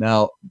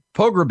 Now,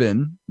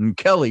 Pogrebin and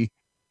Kelly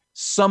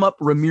sum up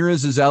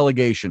Ramirez's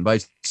allegation by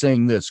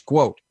saying this,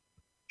 quote,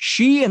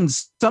 she and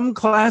some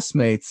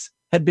classmates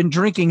had been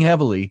drinking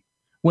heavily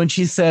when,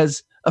 she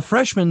says, a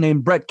freshman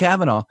named Brett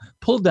Kavanaugh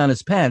pulled down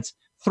his pants,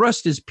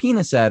 thrust his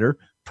penis at her,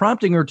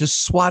 prompting her to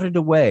swat it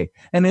away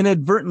and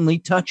inadvertently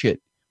touch it.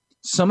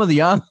 Some of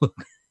the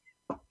onlookers...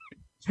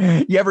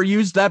 You ever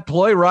used that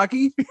ploy,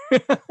 Rocky?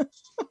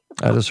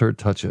 I just heard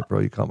touch it, bro.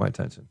 You caught my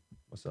attention.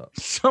 What's up?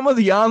 Some of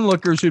the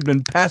onlookers who'd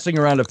been passing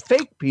around a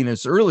fake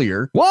penis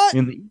earlier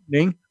in the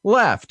evening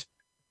laughed.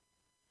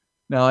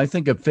 Now, I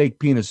think a fake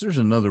penis, there's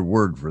another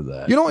word for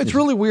that. You know, it's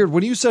really weird.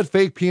 When you said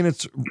fake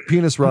penis,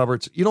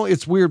 Roberts, you know,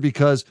 it's weird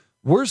because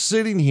we're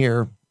sitting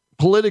here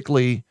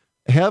politically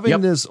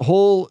having this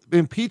whole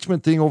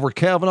impeachment thing over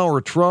Kavanaugh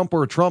or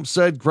Trump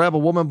said, grab a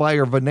woman by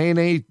her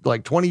venene,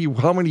 like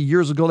 20, how many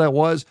years ago that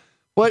was.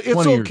 But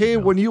it's okay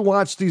when you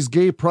watch these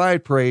gay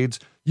pride parades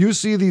you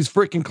see these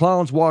freaking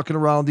clowns walking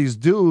around, these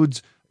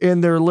dudes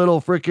in their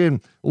little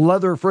freaking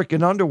leather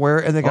freaking underwear,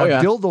 and they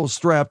got dildos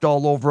strapped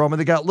all over them, and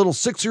they got little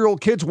 6-year-old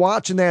kids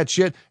watching that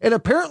shit, and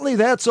apparently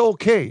that's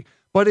okay.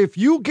 But if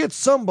you get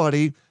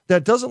somebody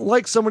that doesn't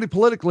like somebody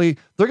politically,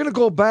 they're going to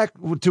go back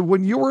to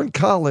when you were in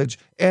college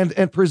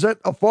and present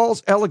a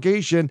false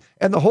allegation,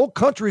 and the whole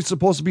country is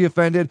supposed to be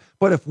offended.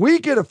 But if we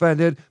get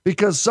offended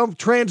because some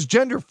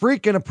transgender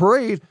freak in a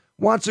parade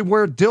wants to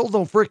wear a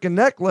dildo freaking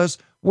necklace,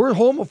 we're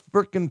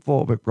freaking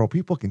phobic, bro.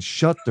 People can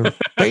shut their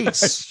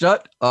face.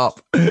 Shut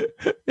up.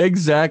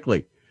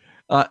 Exactly.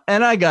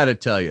 And I got to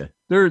tell you,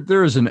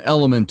 there is an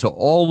element to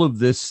all of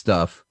this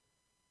stuff.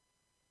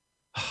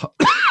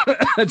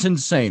 That's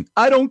insane.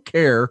 I don't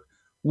care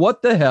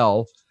what the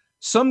hell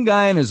some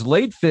guy in his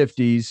late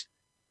 50s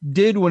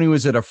did when he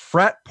was at a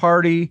frat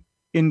party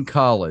in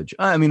college.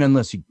 I mean,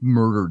 unless he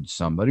murdered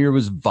somebody or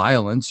was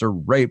violence or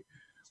rape.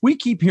 We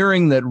keep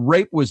hearing that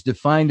rape was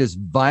defined as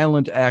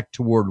violent act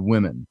toward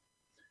women.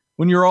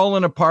 When you're all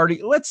in a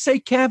party, let's say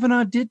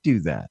Kavanaugh did do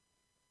that.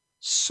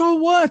 So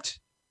what?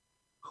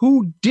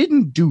 Who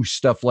didn't do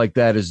stuff like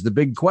that is the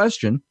big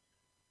question.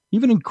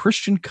 Even in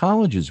Christian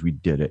colleges, we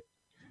did it.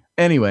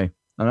 Anyway,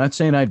 I'm not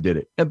saying I did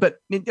it, but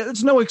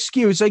it's no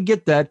excuse. I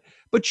get that.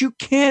 But you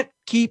can't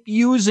keep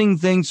using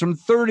things from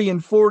 30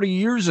 and 40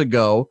 years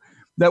ago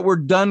that were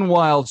done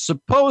while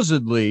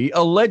supposedly,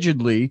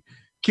 allegedly,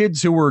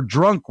 kids who were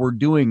drunk were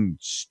doing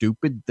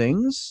stupid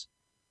things.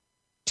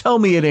 Tell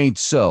me it ain't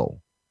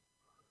so.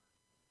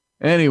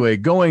 Anyway,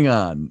 going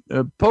on.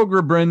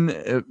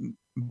 Pogrebin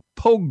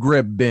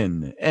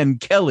and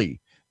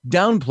Kelly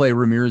downplay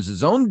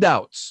Ramirez's own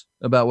doubts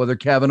about whether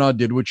Kavanaugh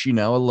did what she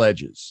now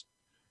alleges,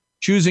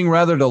 choosing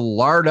rather to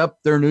lard up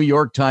their New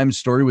York Times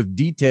story with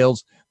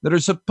details that are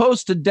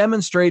supposed to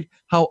demonstrate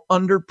how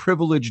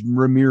underprivileged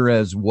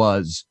Ramirez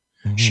was.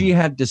 Mm-hmm. She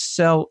had to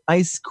sell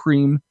ice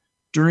cream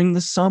during the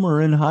summer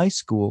in high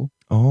school.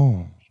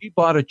 Oh. She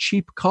bought a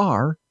cheap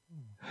car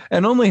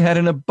and only had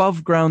an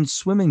above-ground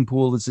swimming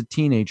pool as a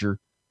teenager,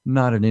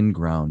 not an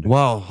in-ground.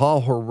 Wow, how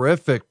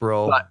horrific,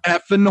 bro.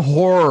 Effing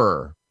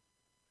horror.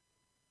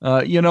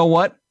 You know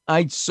what?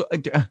 I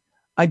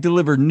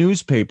delivered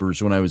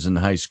newspapers when I was in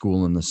high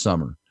school in the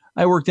summer.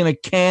 I worked in a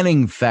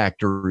canning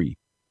factory,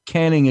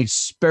 canning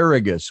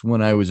asparagus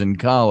when I was in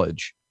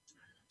college.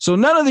 So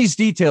none of these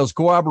details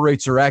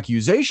corroborates her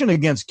accusation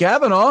against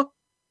Kavanaugh.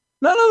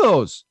 None of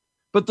those.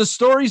 But the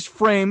story's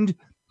framed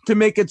to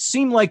make it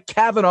seem like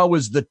Kavanaugh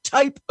was the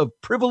type of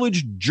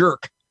privileged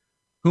jerk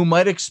who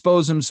might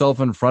expose himself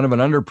in front of an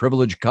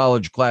underprivileged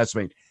college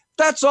classmate.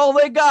 That's all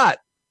they got.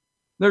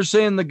 They're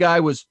saying the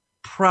guy was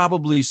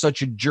probably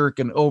such a jerk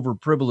and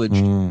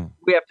overprivileged.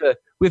 We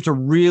have to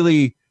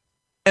really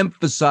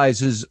emphasize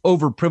his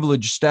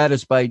overprivileged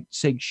status by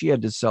saying she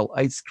had to sell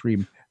ice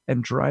cream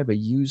and drive a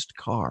used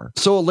car.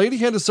 So a lady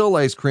had to sell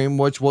ice cream,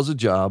 which was a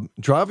job,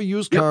 drive a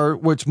used car,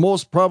 which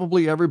most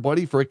probably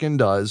everybody freaking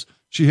does.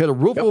 She had a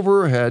roof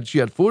over her head. She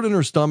had food in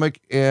her stomach,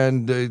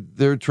 and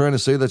they're trying to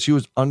say that she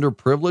was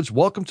underprivileged.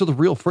 Welcome to the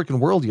real freaking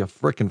world, you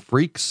freaking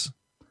freaks.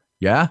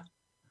 Yeah.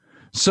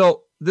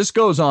 So this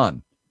goes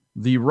on.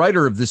 The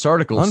writer of this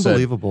article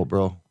Unbelievable,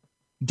 bro.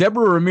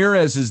 Deborah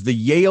Ramirez is the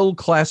Yale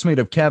classmate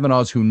of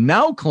Kavanaugh's who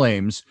now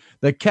claims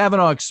that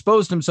Kavanaugh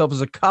exposed himself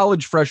as a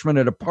college freshman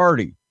at a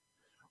party.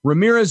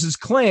 Ramirez's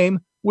claim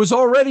was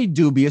already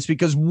dubious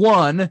because,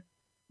 one,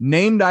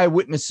 named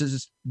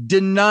eyewitnesses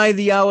deny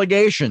the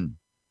allegation.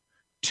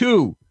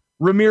 Two,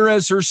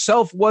 Ramirez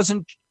herself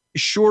wasn't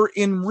sure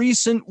in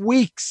recent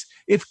weeks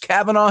if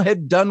Kavanaugh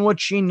had done what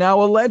she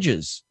now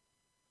alleges.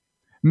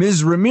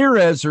 Ms.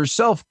 Ramirez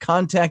herself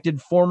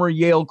contacted former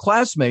Yale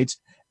classmates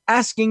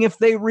asking if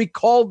they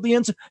recalled the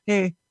incident.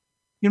 Hey,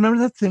 you remember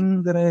that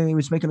thing that I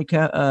was making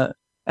a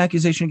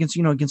accusation against,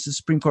 against the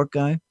Supreme Court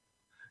guy?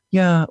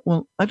 Yeah,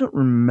 well, I don't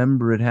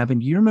remember it happening.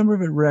 Do you remember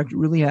if it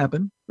really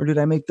happened? Or did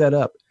I make that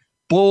up?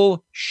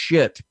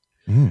 Bullshit.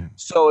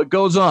 So it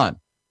goes on.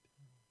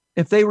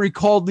 If they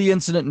recalled the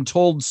incident and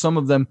told some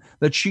of them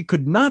that she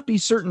could not be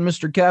certain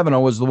Mr. Kavanaugh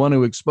was the one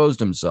who exposed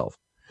himself,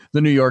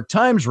 the New York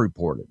Times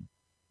reported.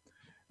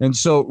 And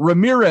so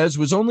Ramirez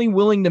was only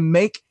willing to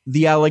make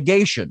the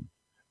allegation.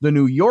 The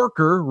New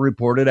Yorker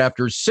reported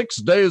after 6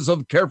 days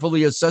of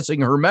carefully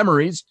assessing her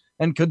memories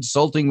and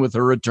consulting with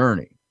her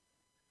attorney.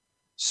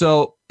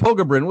 So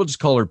Pogrebin, we'll just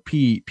call her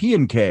P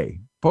and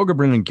K,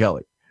 Pogrebin and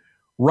Kelly,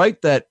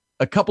 write that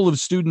a couple of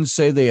students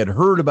say they had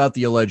heard about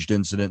the alleged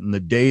incident in the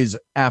days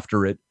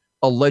after it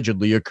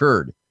allegedly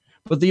occurred.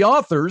 But the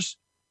authors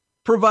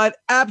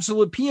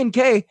P and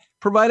K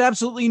provide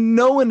absolutely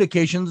no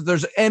indication that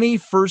there's any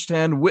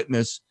firsthand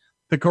witness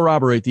to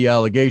corroborate the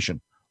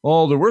allegation.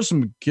 Oh, there were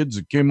some kids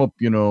that came up,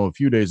 a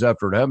few days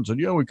after it happened, said,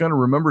 we kind of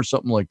remember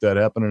something like that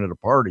happening at a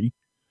party.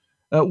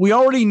 We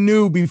already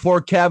knew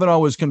before Kavanaugh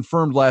was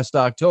confirmed last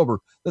October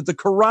that the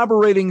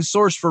corroborating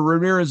source for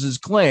Ramirez's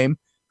claim,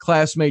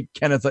 classmate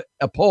Kenneth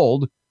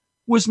Appold,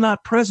 was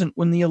not present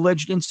when the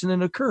alleged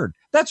incident occurred.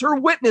 That's her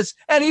witness,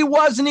 and he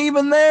wasn't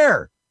even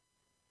there.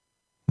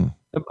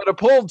 But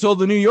Appold told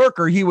the New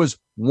Yorker he was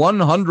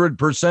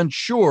 100%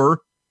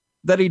 sure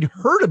that he'd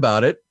heard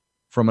about it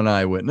from an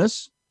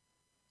eyewitness,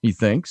 he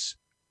thinks.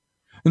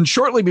 And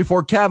shortly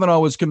before Kavanaugh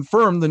was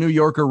confirmed, the New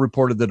Yorker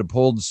reported that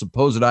a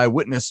supposed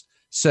eyewitness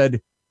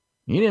said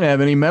he didn't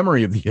have any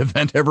memory of the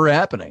event ever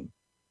happening.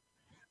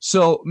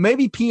 So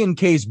maybe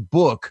P&K's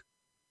book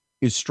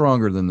is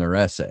stronger than their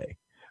essay,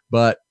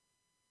 but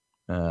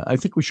I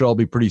think we should all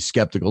be pretty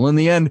skeptical. In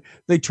the end,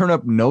 they turn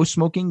up no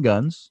smoking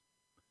guns.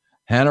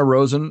 Hannah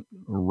Rosen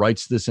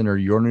writes this in her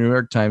New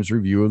York Times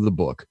review of the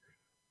book.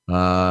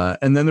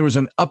 And then there was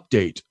an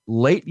update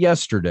late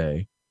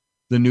yesterday.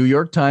 The New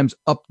York Times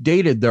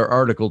updated their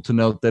article to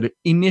note that it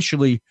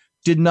initially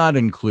did not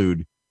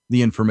include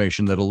the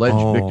information that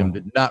alleged victim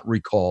did not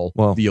recall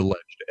the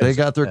alleged. They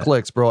got their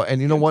clicks, bro.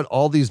 And you know what?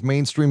 All these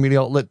mainstream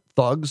media outlet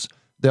thugs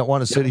that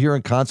want to sit here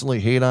and constantly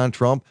hate on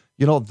Trump,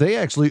 they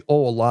actually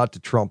owe a lot to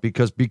Trump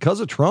because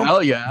of Trump,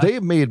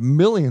 they've made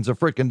millions of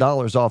freaking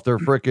dollars off their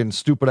freaking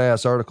stupid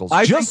ass articles.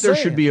 I think there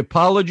should be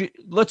apology.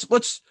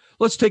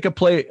 Let's take a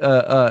play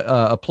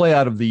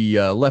out of the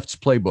left's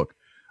playbook.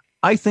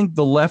 I think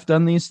the left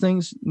on these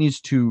things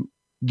needs to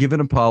give an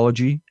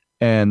apology,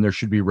 and there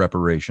should be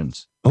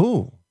reparations.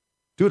 Oh,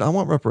 dude, I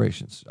want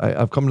reparations.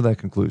 I've come to that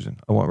conclusion.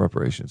 I want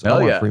reparations.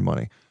 I want free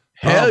money.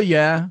 Hell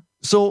yeah.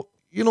 So,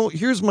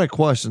 here's my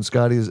question,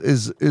 Scotty,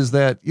 is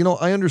that,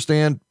 I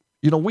understand,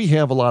 we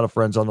have a lot of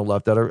friends on the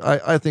left that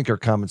I think are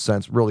common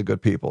sense, really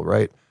good people,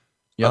 right?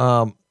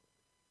 Yeah.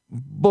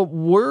 But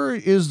where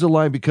is the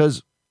line?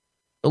 Because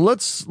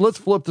let's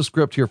flip the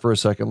script here for a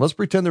second. Let's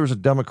pretend there was a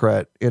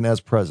Democrat in as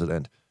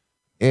president,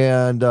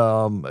 and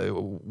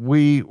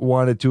we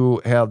wanted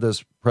to have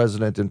this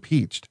president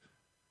impeached.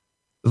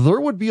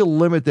 There would be a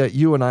limit that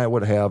you and I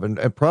would have,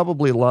 and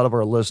probably a lot of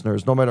our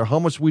listeners, no matter how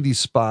much we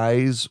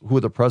despise who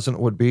the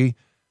president would be,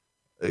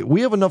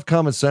 we have enough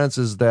common sense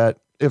is that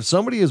if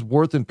somebody is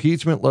worth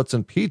impeachment, let's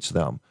impeach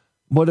them.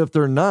 But if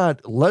they're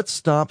not, let's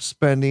stop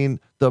spending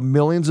the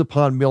millions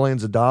upon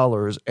millions of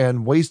dollars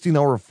and wasting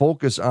our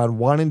focus on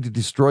wanting to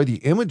destroy the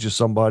image of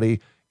somebody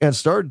and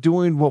start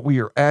doing what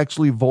we are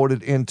actually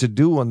voted in to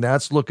do, and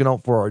that's looking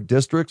out for our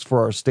districts,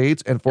 for our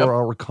states, and for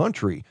our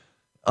country.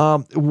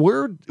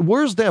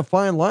 Where's that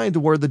fine line to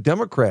where the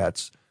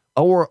Democrats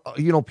or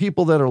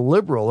people that are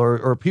liberal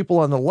or people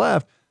on the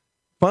left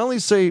finally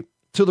say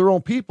to their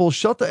own people,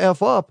 shut the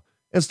F up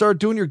and start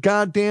doing your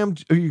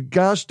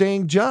gosh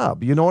dang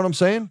job. You know what I'm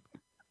saying?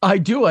 I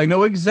do. I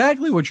know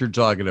exactly what you're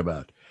talking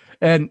about.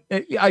 And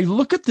I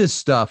look at this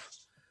stuff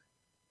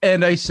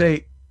and I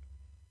say,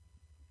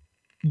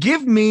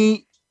 give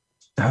me,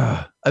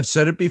 I've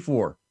said it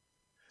before,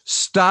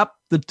 stop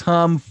the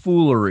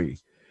tomfoolery.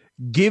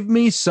 Give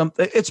me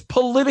something. It's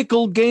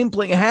political game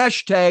playing.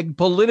 Hashtag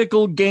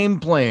political game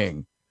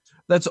playing.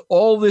 That's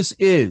all this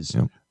is.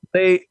 Yep.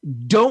 They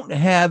don't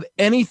have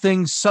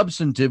anything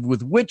substantive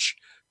with which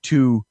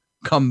to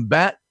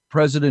combat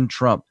President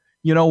Trump.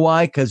 You know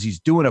why? Because he's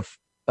doing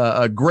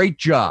a great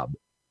job.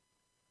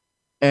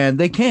 And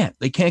they can't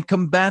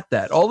combat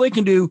that. All they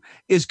can do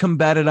is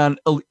combat it on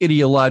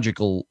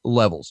ideological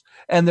levels.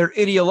 And their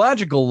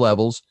ideological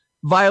levels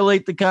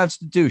violate the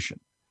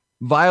Constitution.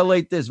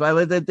 Violate this,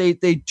 violate that.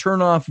 They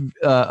turn off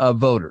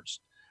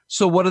voters.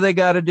 So what do they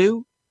got to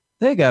do?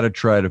 They got to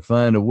try to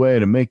find a way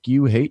to make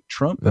you hate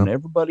Trump and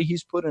everybody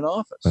he's put in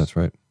office. That's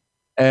right.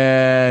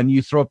 And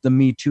you throw up the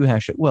Me Too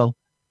hashtag. Well,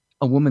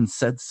 a woman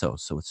said so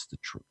it's the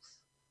truth.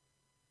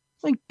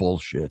 Like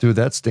bullshit, dude.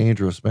 That's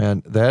dangerous,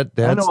 man. That's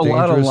I know a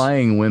lot of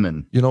lying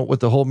women. With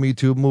the whole Me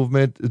Too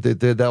movement,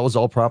 that was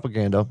all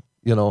propaganda.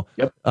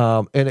 Yep.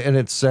 And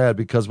it's sad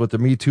because with the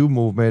Me Too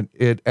movement,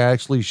 it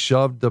actually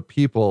shoved the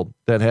people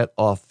that had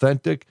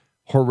authentic,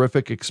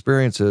 horrific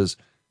experiences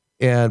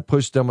and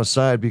pushed them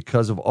aside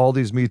because of all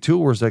these Me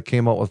Tooers that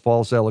came out with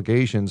false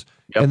allegations.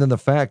 Yep. And then the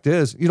fact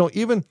is,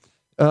 even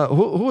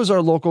who was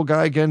our local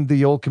guy again?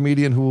 The old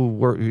comedian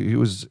he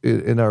was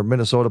in our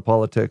Minnesota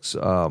politics.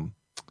 Al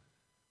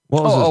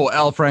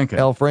Franken.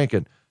 Al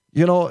Franken.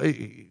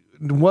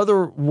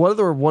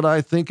 Whether what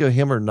I think of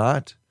him or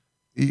not,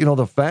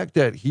 the fact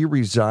that he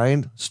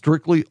resigned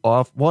strictly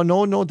off. Well,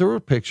 no, there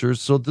were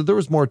pictures, so there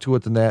was more to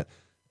it than that.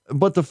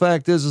 But the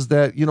fact is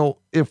that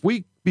if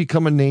we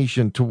become a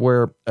nation to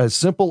where a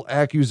simple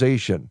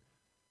accusation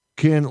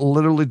can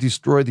literally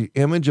destroy the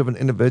image of an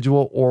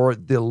individual or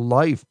the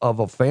life of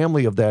a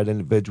family of that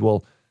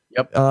individual.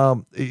 Yep.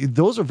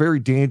 Those are very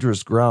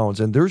dangerous grounds,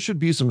 and there should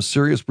be some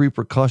serious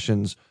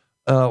repercussions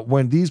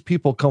when these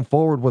people come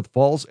forward with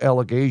false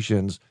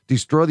allegations,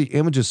 destroy the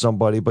image of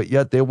somebody, but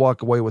yet they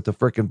walk away with a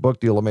freaking book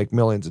deal and make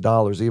millions of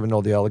dollars, even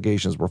though the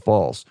allegations were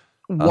false.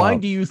 Why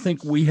do you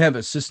think we have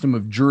a system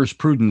of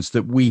jurisprudence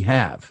that we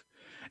have?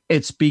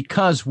 It's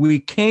because we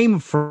came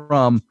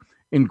from,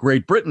 in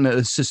Great Britain,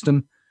 a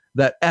system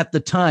that at the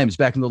times,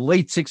 back in the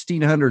late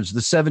 1600s, the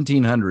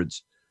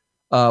 1700s,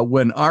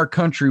 when our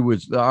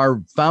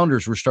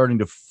founders were starting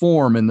to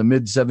form in the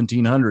mid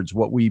 1700s,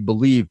 what we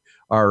believe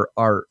our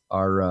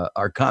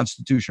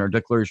Constitution, our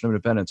Declaration of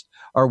Independence,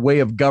 our way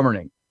of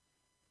governing.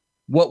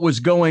 What was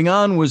going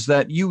on was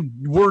that you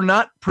were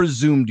not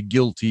presumed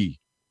guilty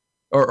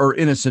or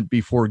innocent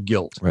before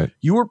guilt. Right.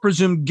 You were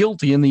presumed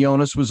guilty, and the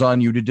onus was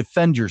on you to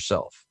defend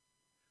yourself.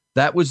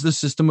 That was the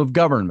system of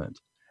government.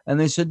 And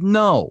they said,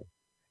 no,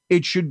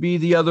 it should be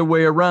the other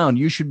way around.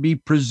 You should be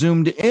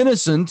presumed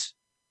innocent,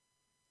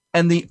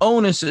 and the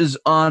onus is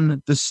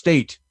on the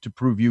state to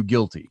prove you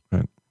guilty.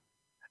 Right.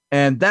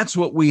 And that's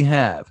what we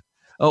have.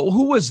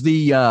 Who was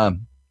the,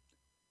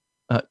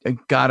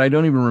 God, I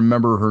don't even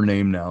remember her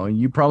name now.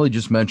 You probably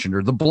just mentioned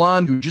her. The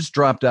blonde who just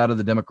dropped out of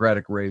the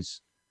Democratic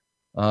race.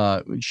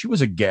 She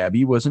was a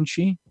Gabby, wasn't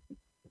she?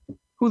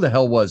 Who the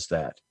hell was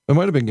that? It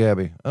might have been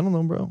Gabby. I don't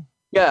know, bro.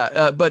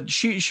 Yeah, but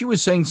she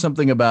was saying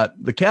something about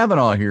the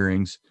Kavanaugh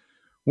hearings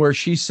where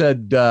she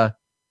said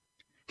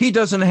he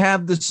doesn't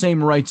have the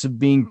same rights of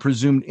being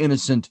presumed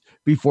innocent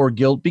before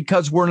guilt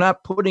because we're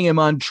not putting him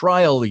on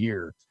trial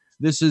here.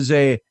 This is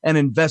an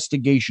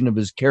investigation of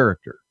his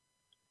character,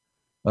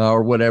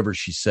 or whatever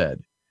she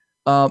said.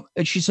 And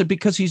she said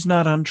because he's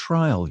not on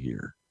trial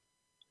here,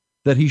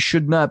 that he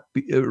should not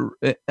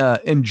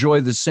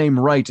enjoy the same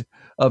right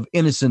of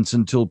innocence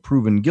until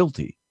proven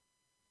guilty.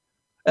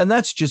 And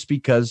that's just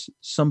because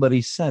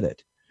somebody said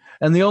it.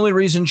 And the only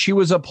reason she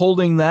was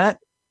upholding that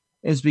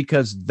is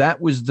because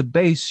that was the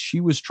base she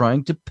was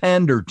trying to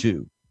pander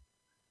to.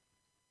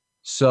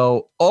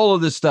 So all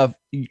of this stuff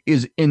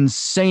is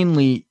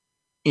insanely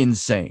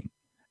insane.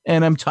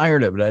 And I'm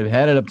tired of it. I've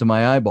had it up to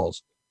my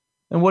eyeballs.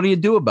 And what do you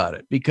do about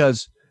it?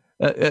 Because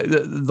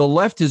the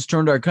left has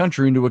turned our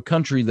country into a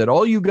country that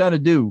all you got to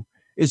do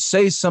is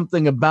say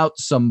something about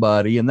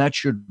somebody, and that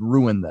should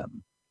ruin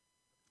them.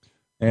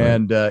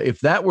 And if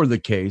that were the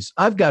case,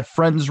 I've got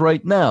friends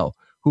right now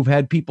who've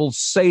had people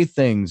say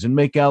things and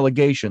make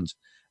allegations,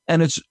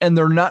 and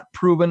they're not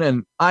proven,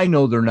 and I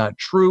know they're not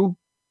true,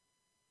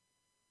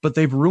 but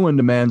they've ruined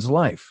a man's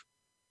life.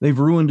 They've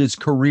ruined his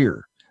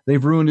career.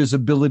 They've ruined his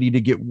ability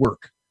to get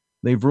work.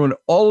 They've ruined,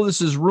 all of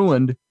this is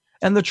ruined,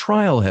 and the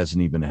trial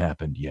hasn't even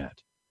happened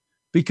yet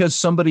because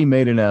somebody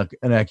made an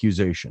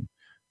accusation.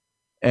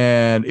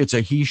 And it's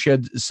a he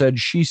said,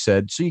 she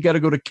said, so you got to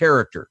go to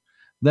character.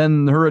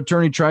 Then her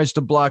attorney tries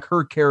to block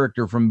her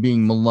character from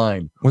being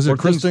maligned. Was it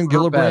Kristen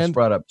Gillibrand?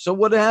 Brought up. So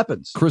what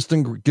happens?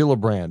 Kristen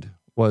Gillibrand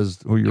was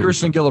who you were.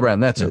 Kristen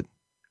Gillibrand, that's it.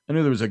 I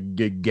knew there was a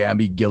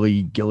Gabby,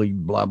 Gilly,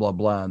 blah, blah,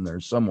 blah in there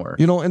somewhere.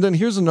 And then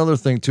here's another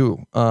thing, too.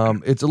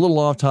 It's a little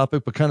off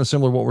topic, but kind of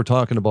similar to what we're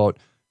talking about.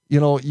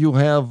 You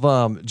have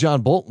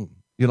John Bolton,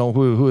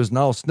 who is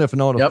now sniffing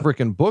out a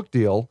freaking book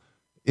deal.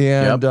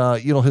 And,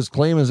 his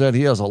claim is that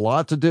he has a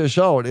lot to dish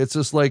out. It's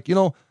just like,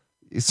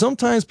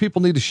 sometimes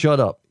people need to shut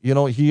up.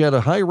 He had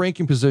a high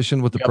ranking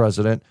position with the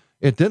president.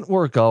 It didn't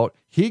work out.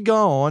 He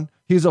gone.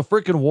 He's a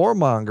freaking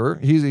warmonger.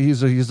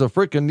 He's a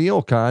freaking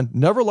neocon.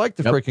 Never liked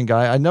the freaking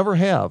guy. I never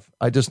have.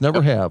 I just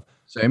never have.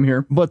 Same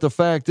here. But the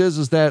fact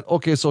is that,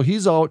 okay, so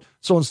he's out.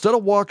 So instead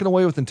of walking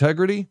away with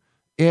integrity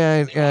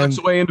and walks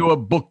away into a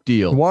book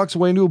deal,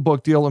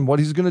 and what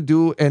he's going to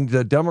do, and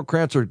the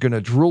Democrats are going to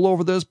drool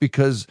over this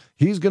because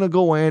he's going to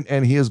go in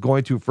and he is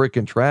going to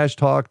freaking trash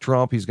talk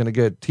Trump. He's going to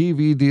get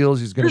TV deals.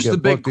 He's going to get Here's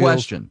the big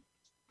question.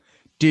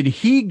 Did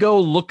he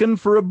go looking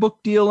for a book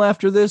deal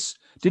after this?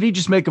 Did he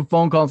just make a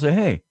phone call and say,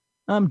 hey,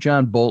 I'm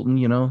John Bolton,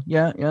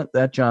 Yeah,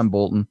 that John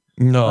Bolton.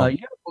 No. You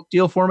have a book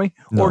deal for me?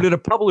 No. Or did a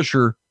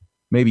publisher,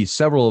 maybe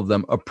several of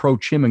them,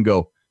 approach him and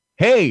go,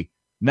 hey,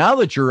 now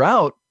that you're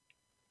out,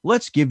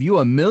 let's give you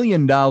 $1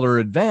 million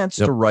advance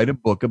to write a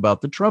book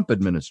about the Trump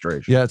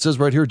administration. Yeah, it says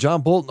right here,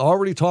 John Bolton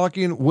already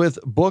talking with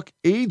book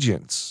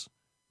agents.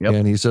 Yep.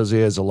 And he says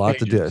he has a lot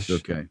to dish.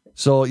 Okay.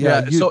 So,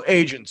 so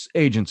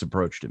agents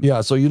approached him.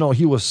 Yeah, so,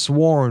 he was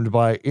swarmed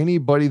by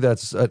anybody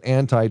that's an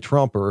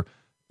anti-Trumper.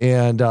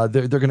 And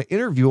they're going to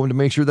interview him to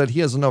make sure that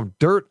he has enough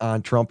dirt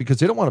on Trump because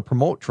they don't want to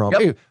promote Trump.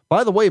 Hey,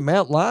 by the way,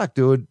 Matt Locke,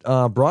 dude,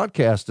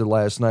 broadcasted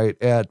last night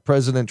at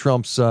President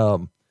Trump's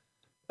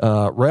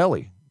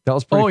rally. That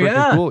was pretty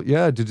cool.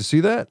 Yeah, did you see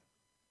that?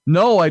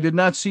 No, I did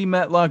not see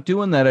Matt Locke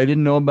doing that. I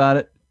didn't know about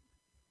it.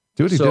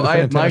 Dude, so I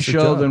had my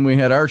show, then we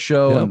had our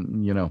show,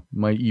 and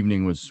my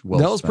evening was well.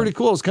 That was pretty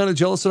cool. I was kind of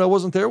jealous that I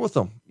wasn't there with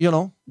them.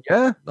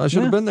 Yeah, I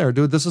should have been there,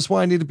 dude. This is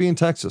why I need to be in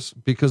Texas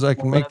because I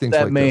can make things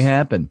like this. That may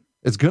happen.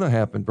 It's gonna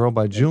happen, bro.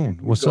 By June.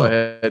 What's up?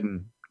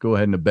 Go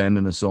ahead and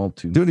abandon us all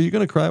too, dude. Are you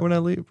gonna cry when I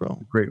leave, bro?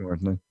 Great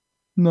Northland.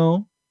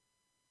 No,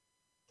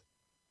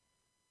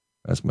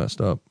 that's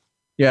messed up.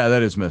 Yeah,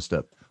 that is messed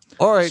up.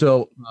 All right.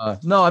 So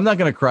no, I'm not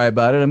gonna cry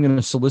about it. I'm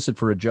gonna solicit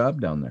for a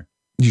job down there.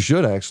 You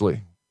should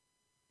actually,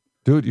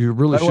 dude. You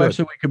really should.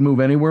 Actually, we could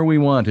move anywhere we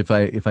want if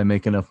I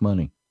make enough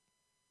money.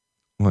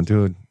 Well,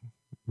 dude,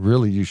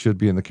 really, you should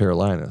be in the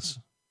Carolinas.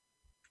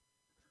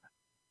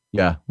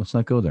 Yeah, let's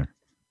not go there.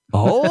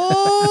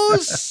 Oh,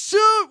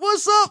 shoot.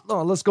 What's up?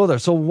 No, let's go there.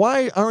 So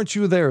why aren't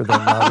you there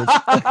then, Robert?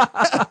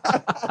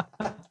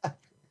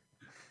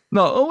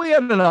 No, we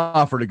had an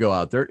offer to go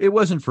out there. It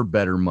wasn't for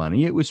better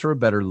money. It was for a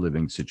better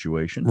living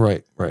situation.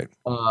 Right.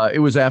 It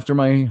was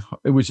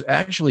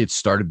it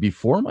started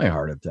before my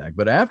heart attack,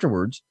 but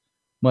afterwards,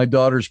 my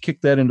daughters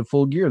kicked that into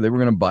full gear. They were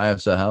going to buy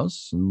us a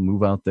house and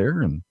move out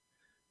there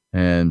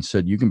and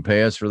said, you can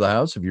pay us for the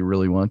house if you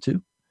really want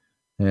to.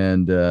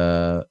 and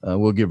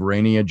we'll give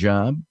Rainey a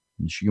job,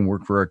 and she can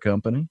work for our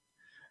company.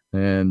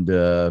 And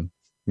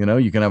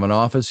you can have an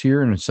office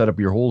here and set up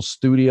your whole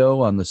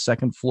studio on the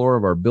second floor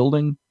of our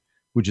building,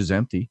 which is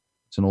empty.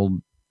 It's an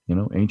old,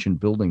 ancient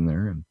building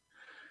there,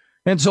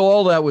 and so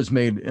all that was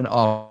made and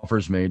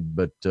offers made,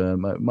 but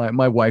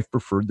my wife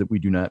preferred that we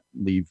do not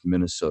leave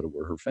Minnesota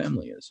where her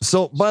family is.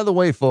 So, by the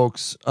way,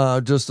 folks,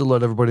 just to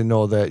let everybody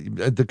know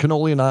that the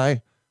Cannoli and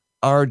I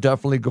are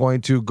definitely going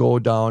to go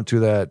down to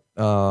that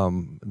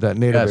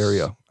native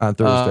area on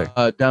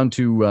Thursday. Down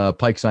to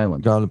Pikes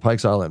Island. Down to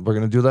Pikes Island. We're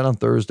going to do that on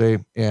Thursday,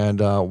 and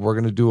we're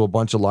going to do a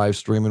bunch of live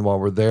streaming while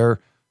we're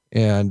there.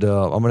 And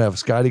I'm going to have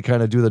Scotty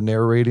kind of do the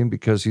narrating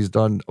because he's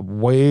done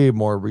way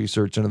more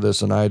research into this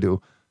than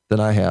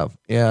I have.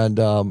 And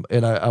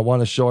I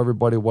want to show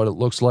everybody what it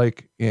looks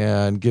like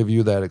and give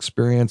you that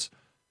experience.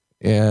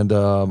 And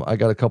I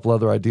got a couple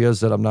other ideas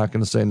that I'm not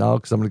going to say now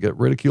because I'm going to get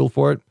ridiculed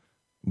for it.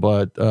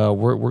 But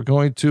we're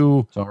going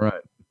to. It's all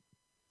right.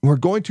 We're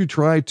going to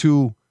try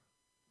to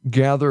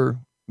gather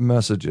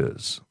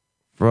messages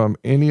from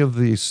any of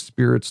the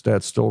spirits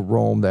that still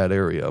roam that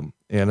area.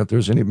 And if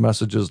there's any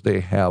messages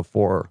they have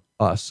for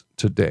us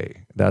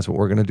today, that's what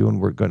we're going to do. And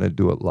we're going to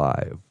do it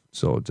live.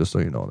 So just so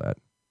you know that.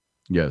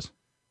 Yes.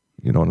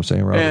 You know what I'm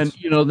saying, Roberts?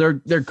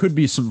 And, there could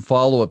be some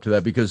follow-up to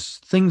that because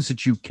things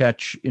that you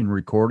catch in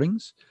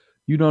recordings,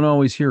 you don't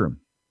always hear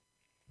them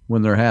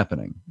when they're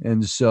happening.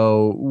 And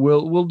so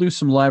we'll do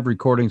some live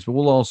recordings, but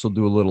we'll also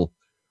do a little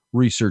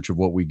research of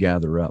what we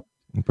gather up.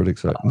 I'm pretty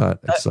excited. Not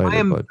excited, I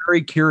am but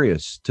very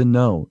curious to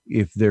know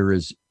if there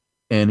is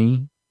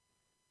anybody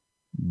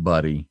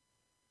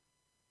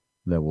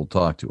that will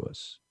talk to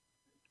us.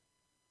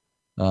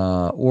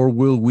 Or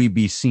will we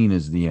be seen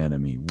as the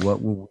enemy?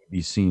 What will we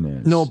be seen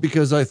as? No,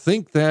 because I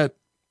think that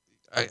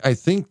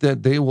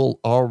they will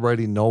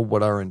already know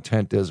what our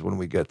intent is when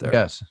we get there.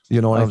 Yes. You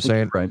know what I'm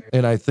saying? Right.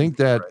 And I think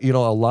that, a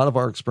lot of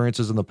our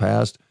experiences in the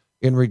past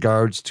in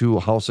regards to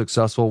how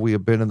successful we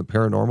have been in the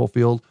paranormal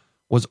field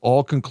was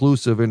all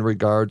conclusive in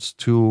regards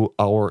to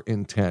our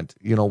intent.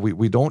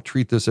 We don't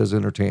treat this as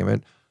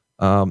entertainment.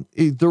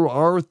 There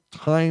are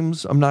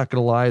times, I'm not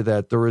going to lie,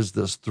 that there is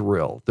this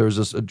thrill. There's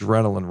this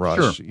adrenaline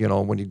rush,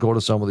 Sure. When you go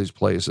to some of these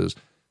places.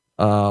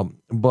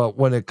 But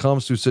when it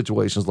comes to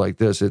situations like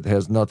this, it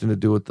has nothing to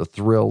do with the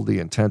thrill, the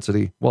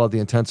intensity. Well, the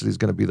intensity is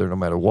going to be there no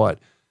matter what.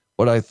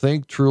 But I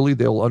think truly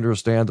they'll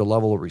understand the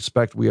level of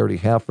respect we already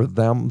have for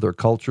them, their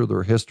culture,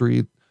 their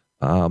history,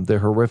 their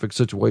horrific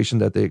situation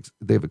that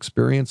they've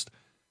experienced.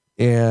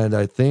 And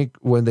I think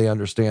when they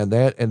understand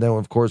that, and then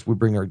of course we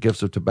bring our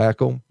gifts of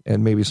tobacco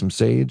and maybe some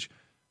sage,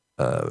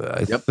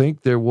 I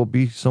think there will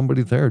be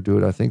somebody there,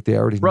 dude. I think they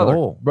already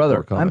know.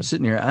 Brother, I'm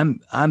sitting here.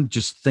 I'm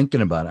just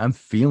thinking about it. I'm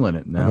feeling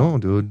it now. No,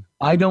 dude.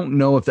 I don't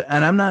know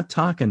and I'm not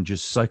talking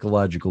just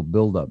psychological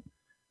buildup.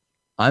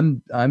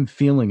 I'm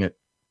feeling it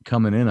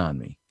coming in on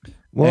me.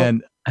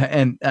 Well,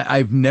 and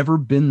I've never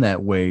been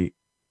that way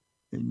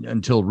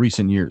until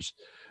recent years.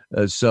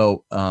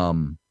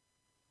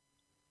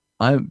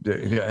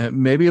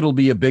 Maybe it'll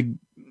be a big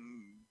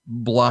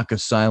block of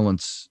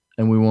silence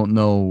and we won't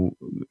know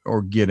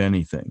or get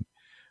anything.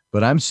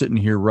 But I'm sitting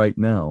here right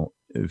now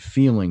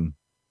feeling.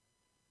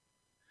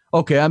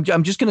 Okay, I'm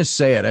just going to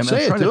say it. I'm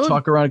trying to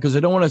talk around it because I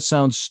don't want to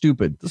sound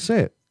stupid. Just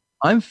say it.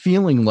 I'm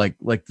feeling like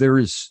there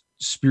is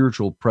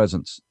spiritual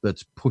presence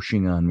that's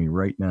pushing on me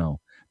right now.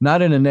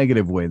 Not in a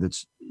negative way.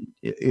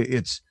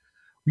 It's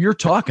you're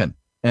talking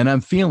and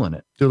I'm feeling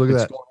it. Dude, look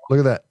at that. Look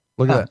at that.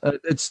 Look at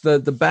that. It's the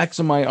backs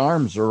of my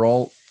arms are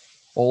all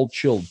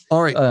chilled.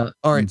 All right. All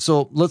right.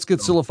 So let's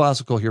get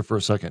philosophical here for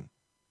a second.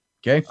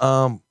 Okay.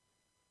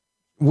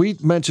 We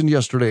mentioned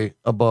yesterday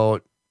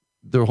about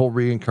the whole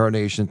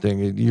reincarnation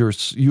thing.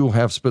 You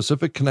have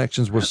specific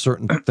connections with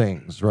certain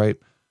things, right?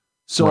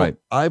 So right.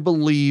 I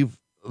believe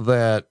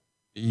that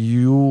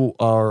you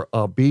are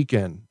a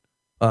beacon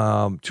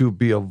to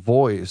be a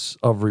voice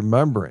of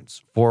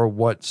remembrance for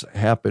what's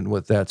happened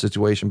with that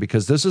situation,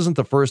 because this isn't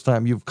the first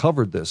time you've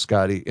covered this,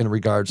 Scotty, in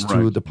regards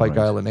to the Pike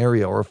Island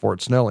area or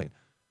Fort Snelling.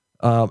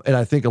 And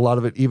I think a lot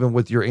of it, even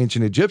with your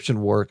ancient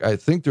Egyptian work, I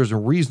think there's a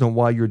reason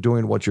why you're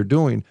doing what you're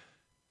doing.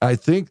 I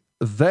think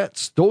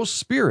those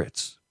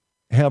spirits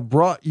have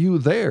brought you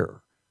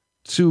there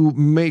to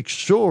make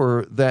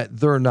sure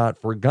that they're not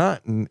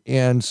forgotten.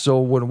 And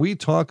so when we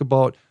talk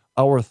about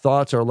our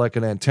thoughts are like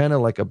an antenna,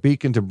 like a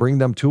beacon to bring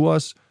them to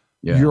us,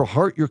 your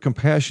heart, your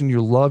compassion,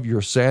 your love,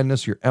 your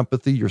sadness, your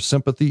empathy, your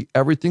sympathy,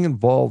 everything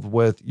involved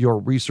with your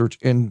research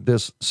in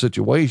this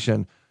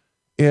situation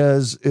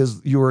is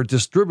you are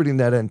distributing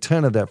that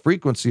antenna, that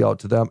frequency out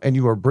to them, and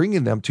you are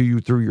bringing them to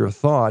you through your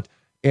thought.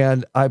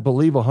 And I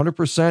believe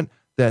 100%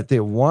 that they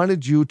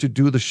wanted you to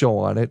do the show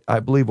on it. I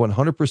believe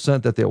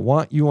 100% that they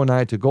want you and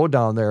I to go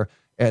down there,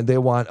 and they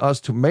want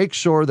us to make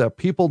sure that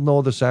people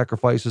know the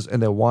sacrifices,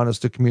 and they want us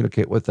to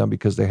communicate with them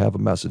because they have a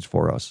message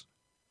for us.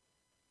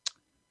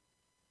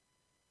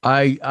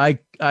 I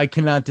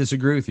cannot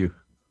disagree with you.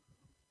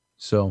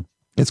 So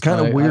it's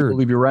kind of weird. I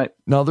believe you're right.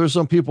 Now, there's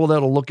some people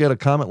that'll look at a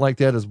comment like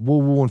that as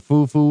woo-woo and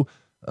foo-foo.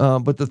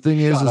 But the thing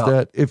is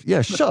that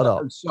shut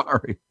up. I'm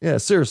sorry. Yeah,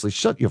 seriously,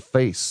 shut your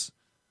face.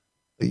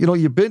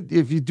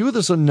 If you do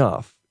this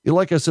enough,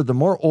 like I said, the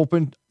more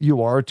open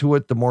you are to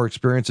it, the more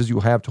experiences you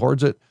have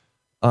towards it.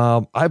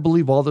 I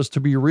believe all this to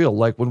be real.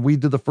 Like when we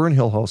did the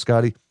Fernhill House,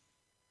 Scotty,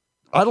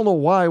 I don't know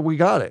why we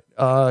got it.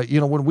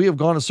 When we have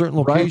gone to certain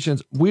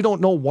locations, we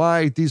don't know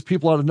why these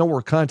people out of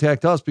nowhere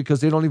contact us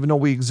because they don't even know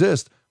we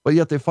exist, but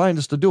yet they find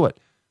us to do it.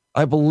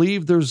 I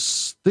believe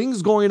there's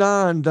things going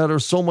on that are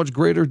so much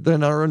greater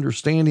than our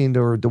understanding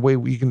or the way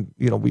we can,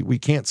 we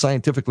can't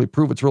scientifically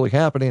prove it's really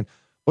happening,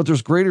 but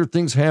there's greater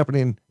things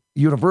happening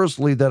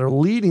universally that are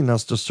leading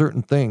us to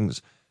certain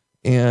things.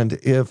 And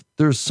if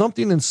there's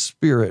something in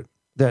spirit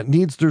that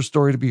needs their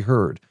story to be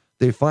heard,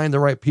 they find the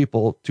right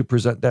people to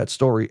present that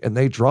story, and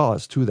they draw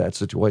us to that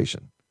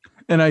situation.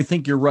 And I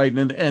think you're right.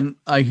 And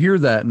I hear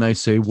that, and I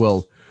say,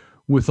 well,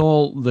 with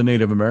all the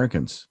Native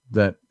Americans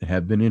that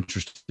have been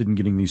interested in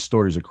getting these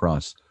stories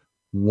across,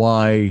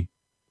 why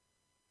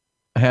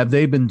have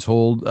they been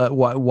told?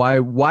 Why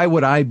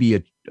would I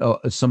be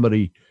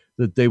somebody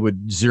that they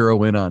would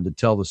zero in on to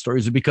tell the story?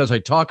 Is it because I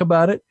talk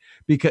about it?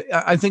 Because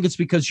I think it's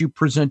because you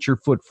present your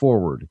foot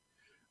forward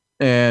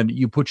and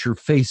you put your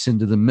face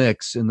into the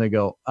mix, and they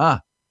go,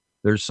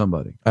 there's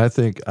somebody. I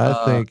think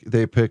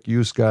they pick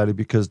you, Scotty,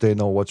 because they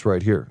know what's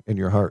right here in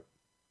your heart.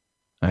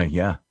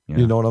 Yeah.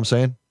 You know what I'm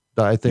saying?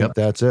 I think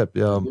that's it.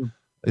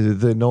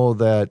 They know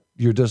that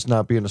you're just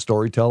not being a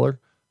storyteller.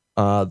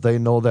 They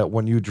know that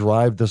when you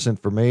drive this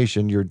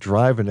information, you're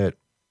driving it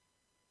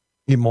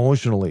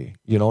emotionally.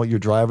 You're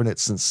driving it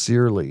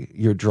sincerely.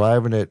 You're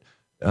driving it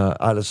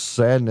out of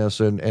sadness,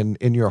 and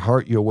in your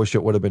heart, you wish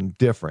it would have been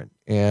different.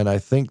 And I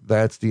think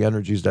that's the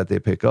energies that they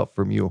pick up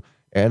from you.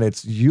 And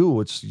it's you.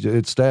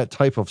 It's that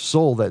type of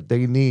soul that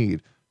they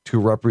need to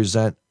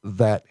represent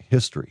that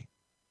history.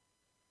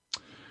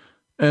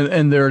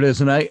 And there it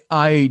is. And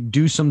I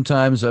do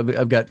sometimes,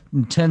 I've got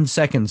 10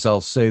 seconds,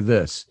 I'll say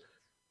this.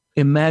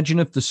 Imagine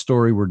if the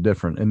story were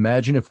different.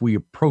 Imagine if we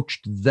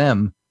approached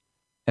them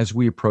as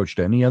we approached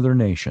any other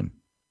nation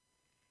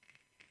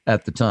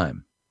at the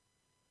time.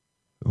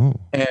 Ooh.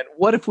 And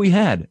what if we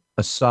had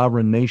a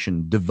sovereign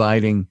nation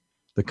dividing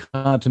the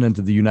continent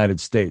of the United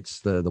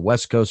States, the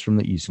West Coast from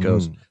the East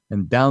Coast,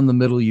 and down the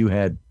middle you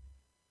had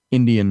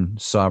Indian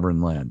sovereign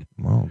land?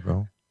 Wow,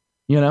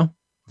 bro.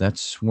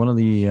 That's one of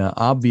the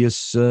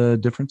obvious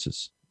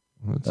differences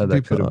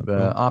that could have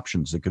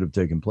options that could have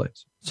taken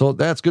place. So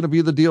that's going to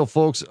be the deal,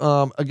 folks.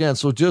 Again,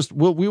 so just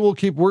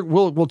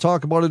we'll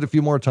talk about it a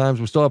few more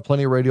times. We still have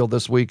plenty of radio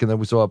this week, and then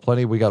we still have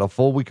plenty. We got a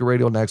full week of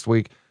radio next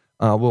week.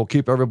 We'll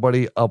keep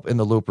everybody up in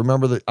the loop.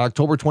 Remember that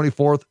October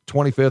 24th,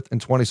 25th,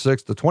 and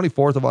 26th. The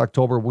 24th of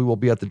October, we will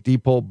be at the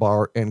Depot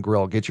Bar and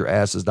Grill. Get your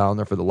asses down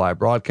there for the live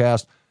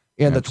broadcast.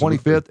 And Absolutely.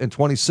 The 25th and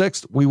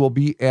 26th, we will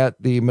be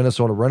at the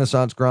Minnesota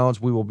Renaissance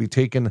Grounds. We will be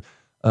taking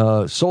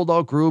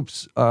sold-out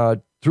groups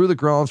through the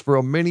grounds for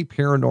a mini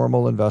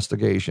paranormal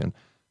investigation.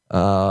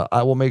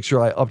 I will make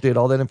sure I update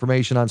all that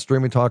information on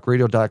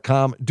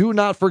streamingtalkradio.com. Do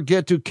not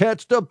forget to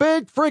catch the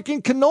big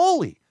freaking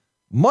cannoli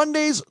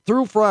Mondays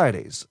through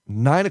Fridays,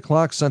 9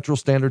 o'clock Central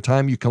Standard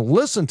Time. You can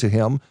listen to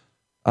him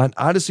on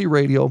Odyssey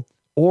Radio,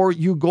 or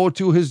you go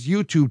to his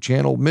YouTube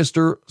channel,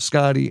 Mr.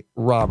 Scotty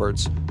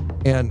Roberts,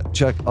 and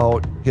check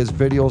out his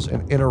videos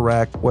and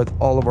interact with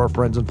all of our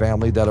friends and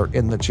family that are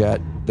in the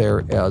chat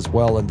there as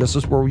well. And this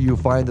is where you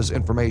find this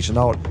information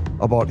out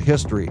about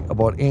history,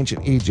 about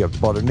ancient Egypt,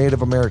 about our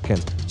Native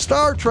Americans,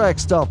 Star Trek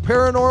stuff,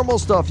 paranormal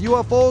stuff,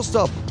 UFO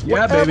stuff,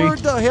 whatever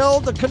the hell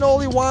the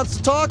cannoli wants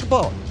to talk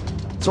about.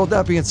 So with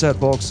that being said,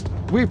 folks,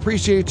 we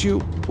appreciate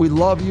you, we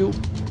love you,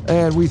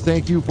 and we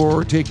thank you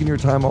for taking your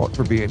time out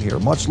for being here.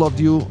 Much love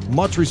to you,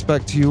 much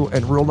respect to you,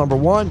 and rule number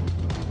one,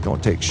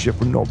 don't take shit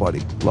from nobody.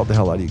 Love the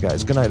hell out of you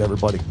guys. Good night,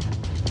 everybody.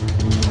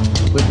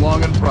 Live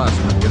long and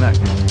prosper. Good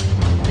night.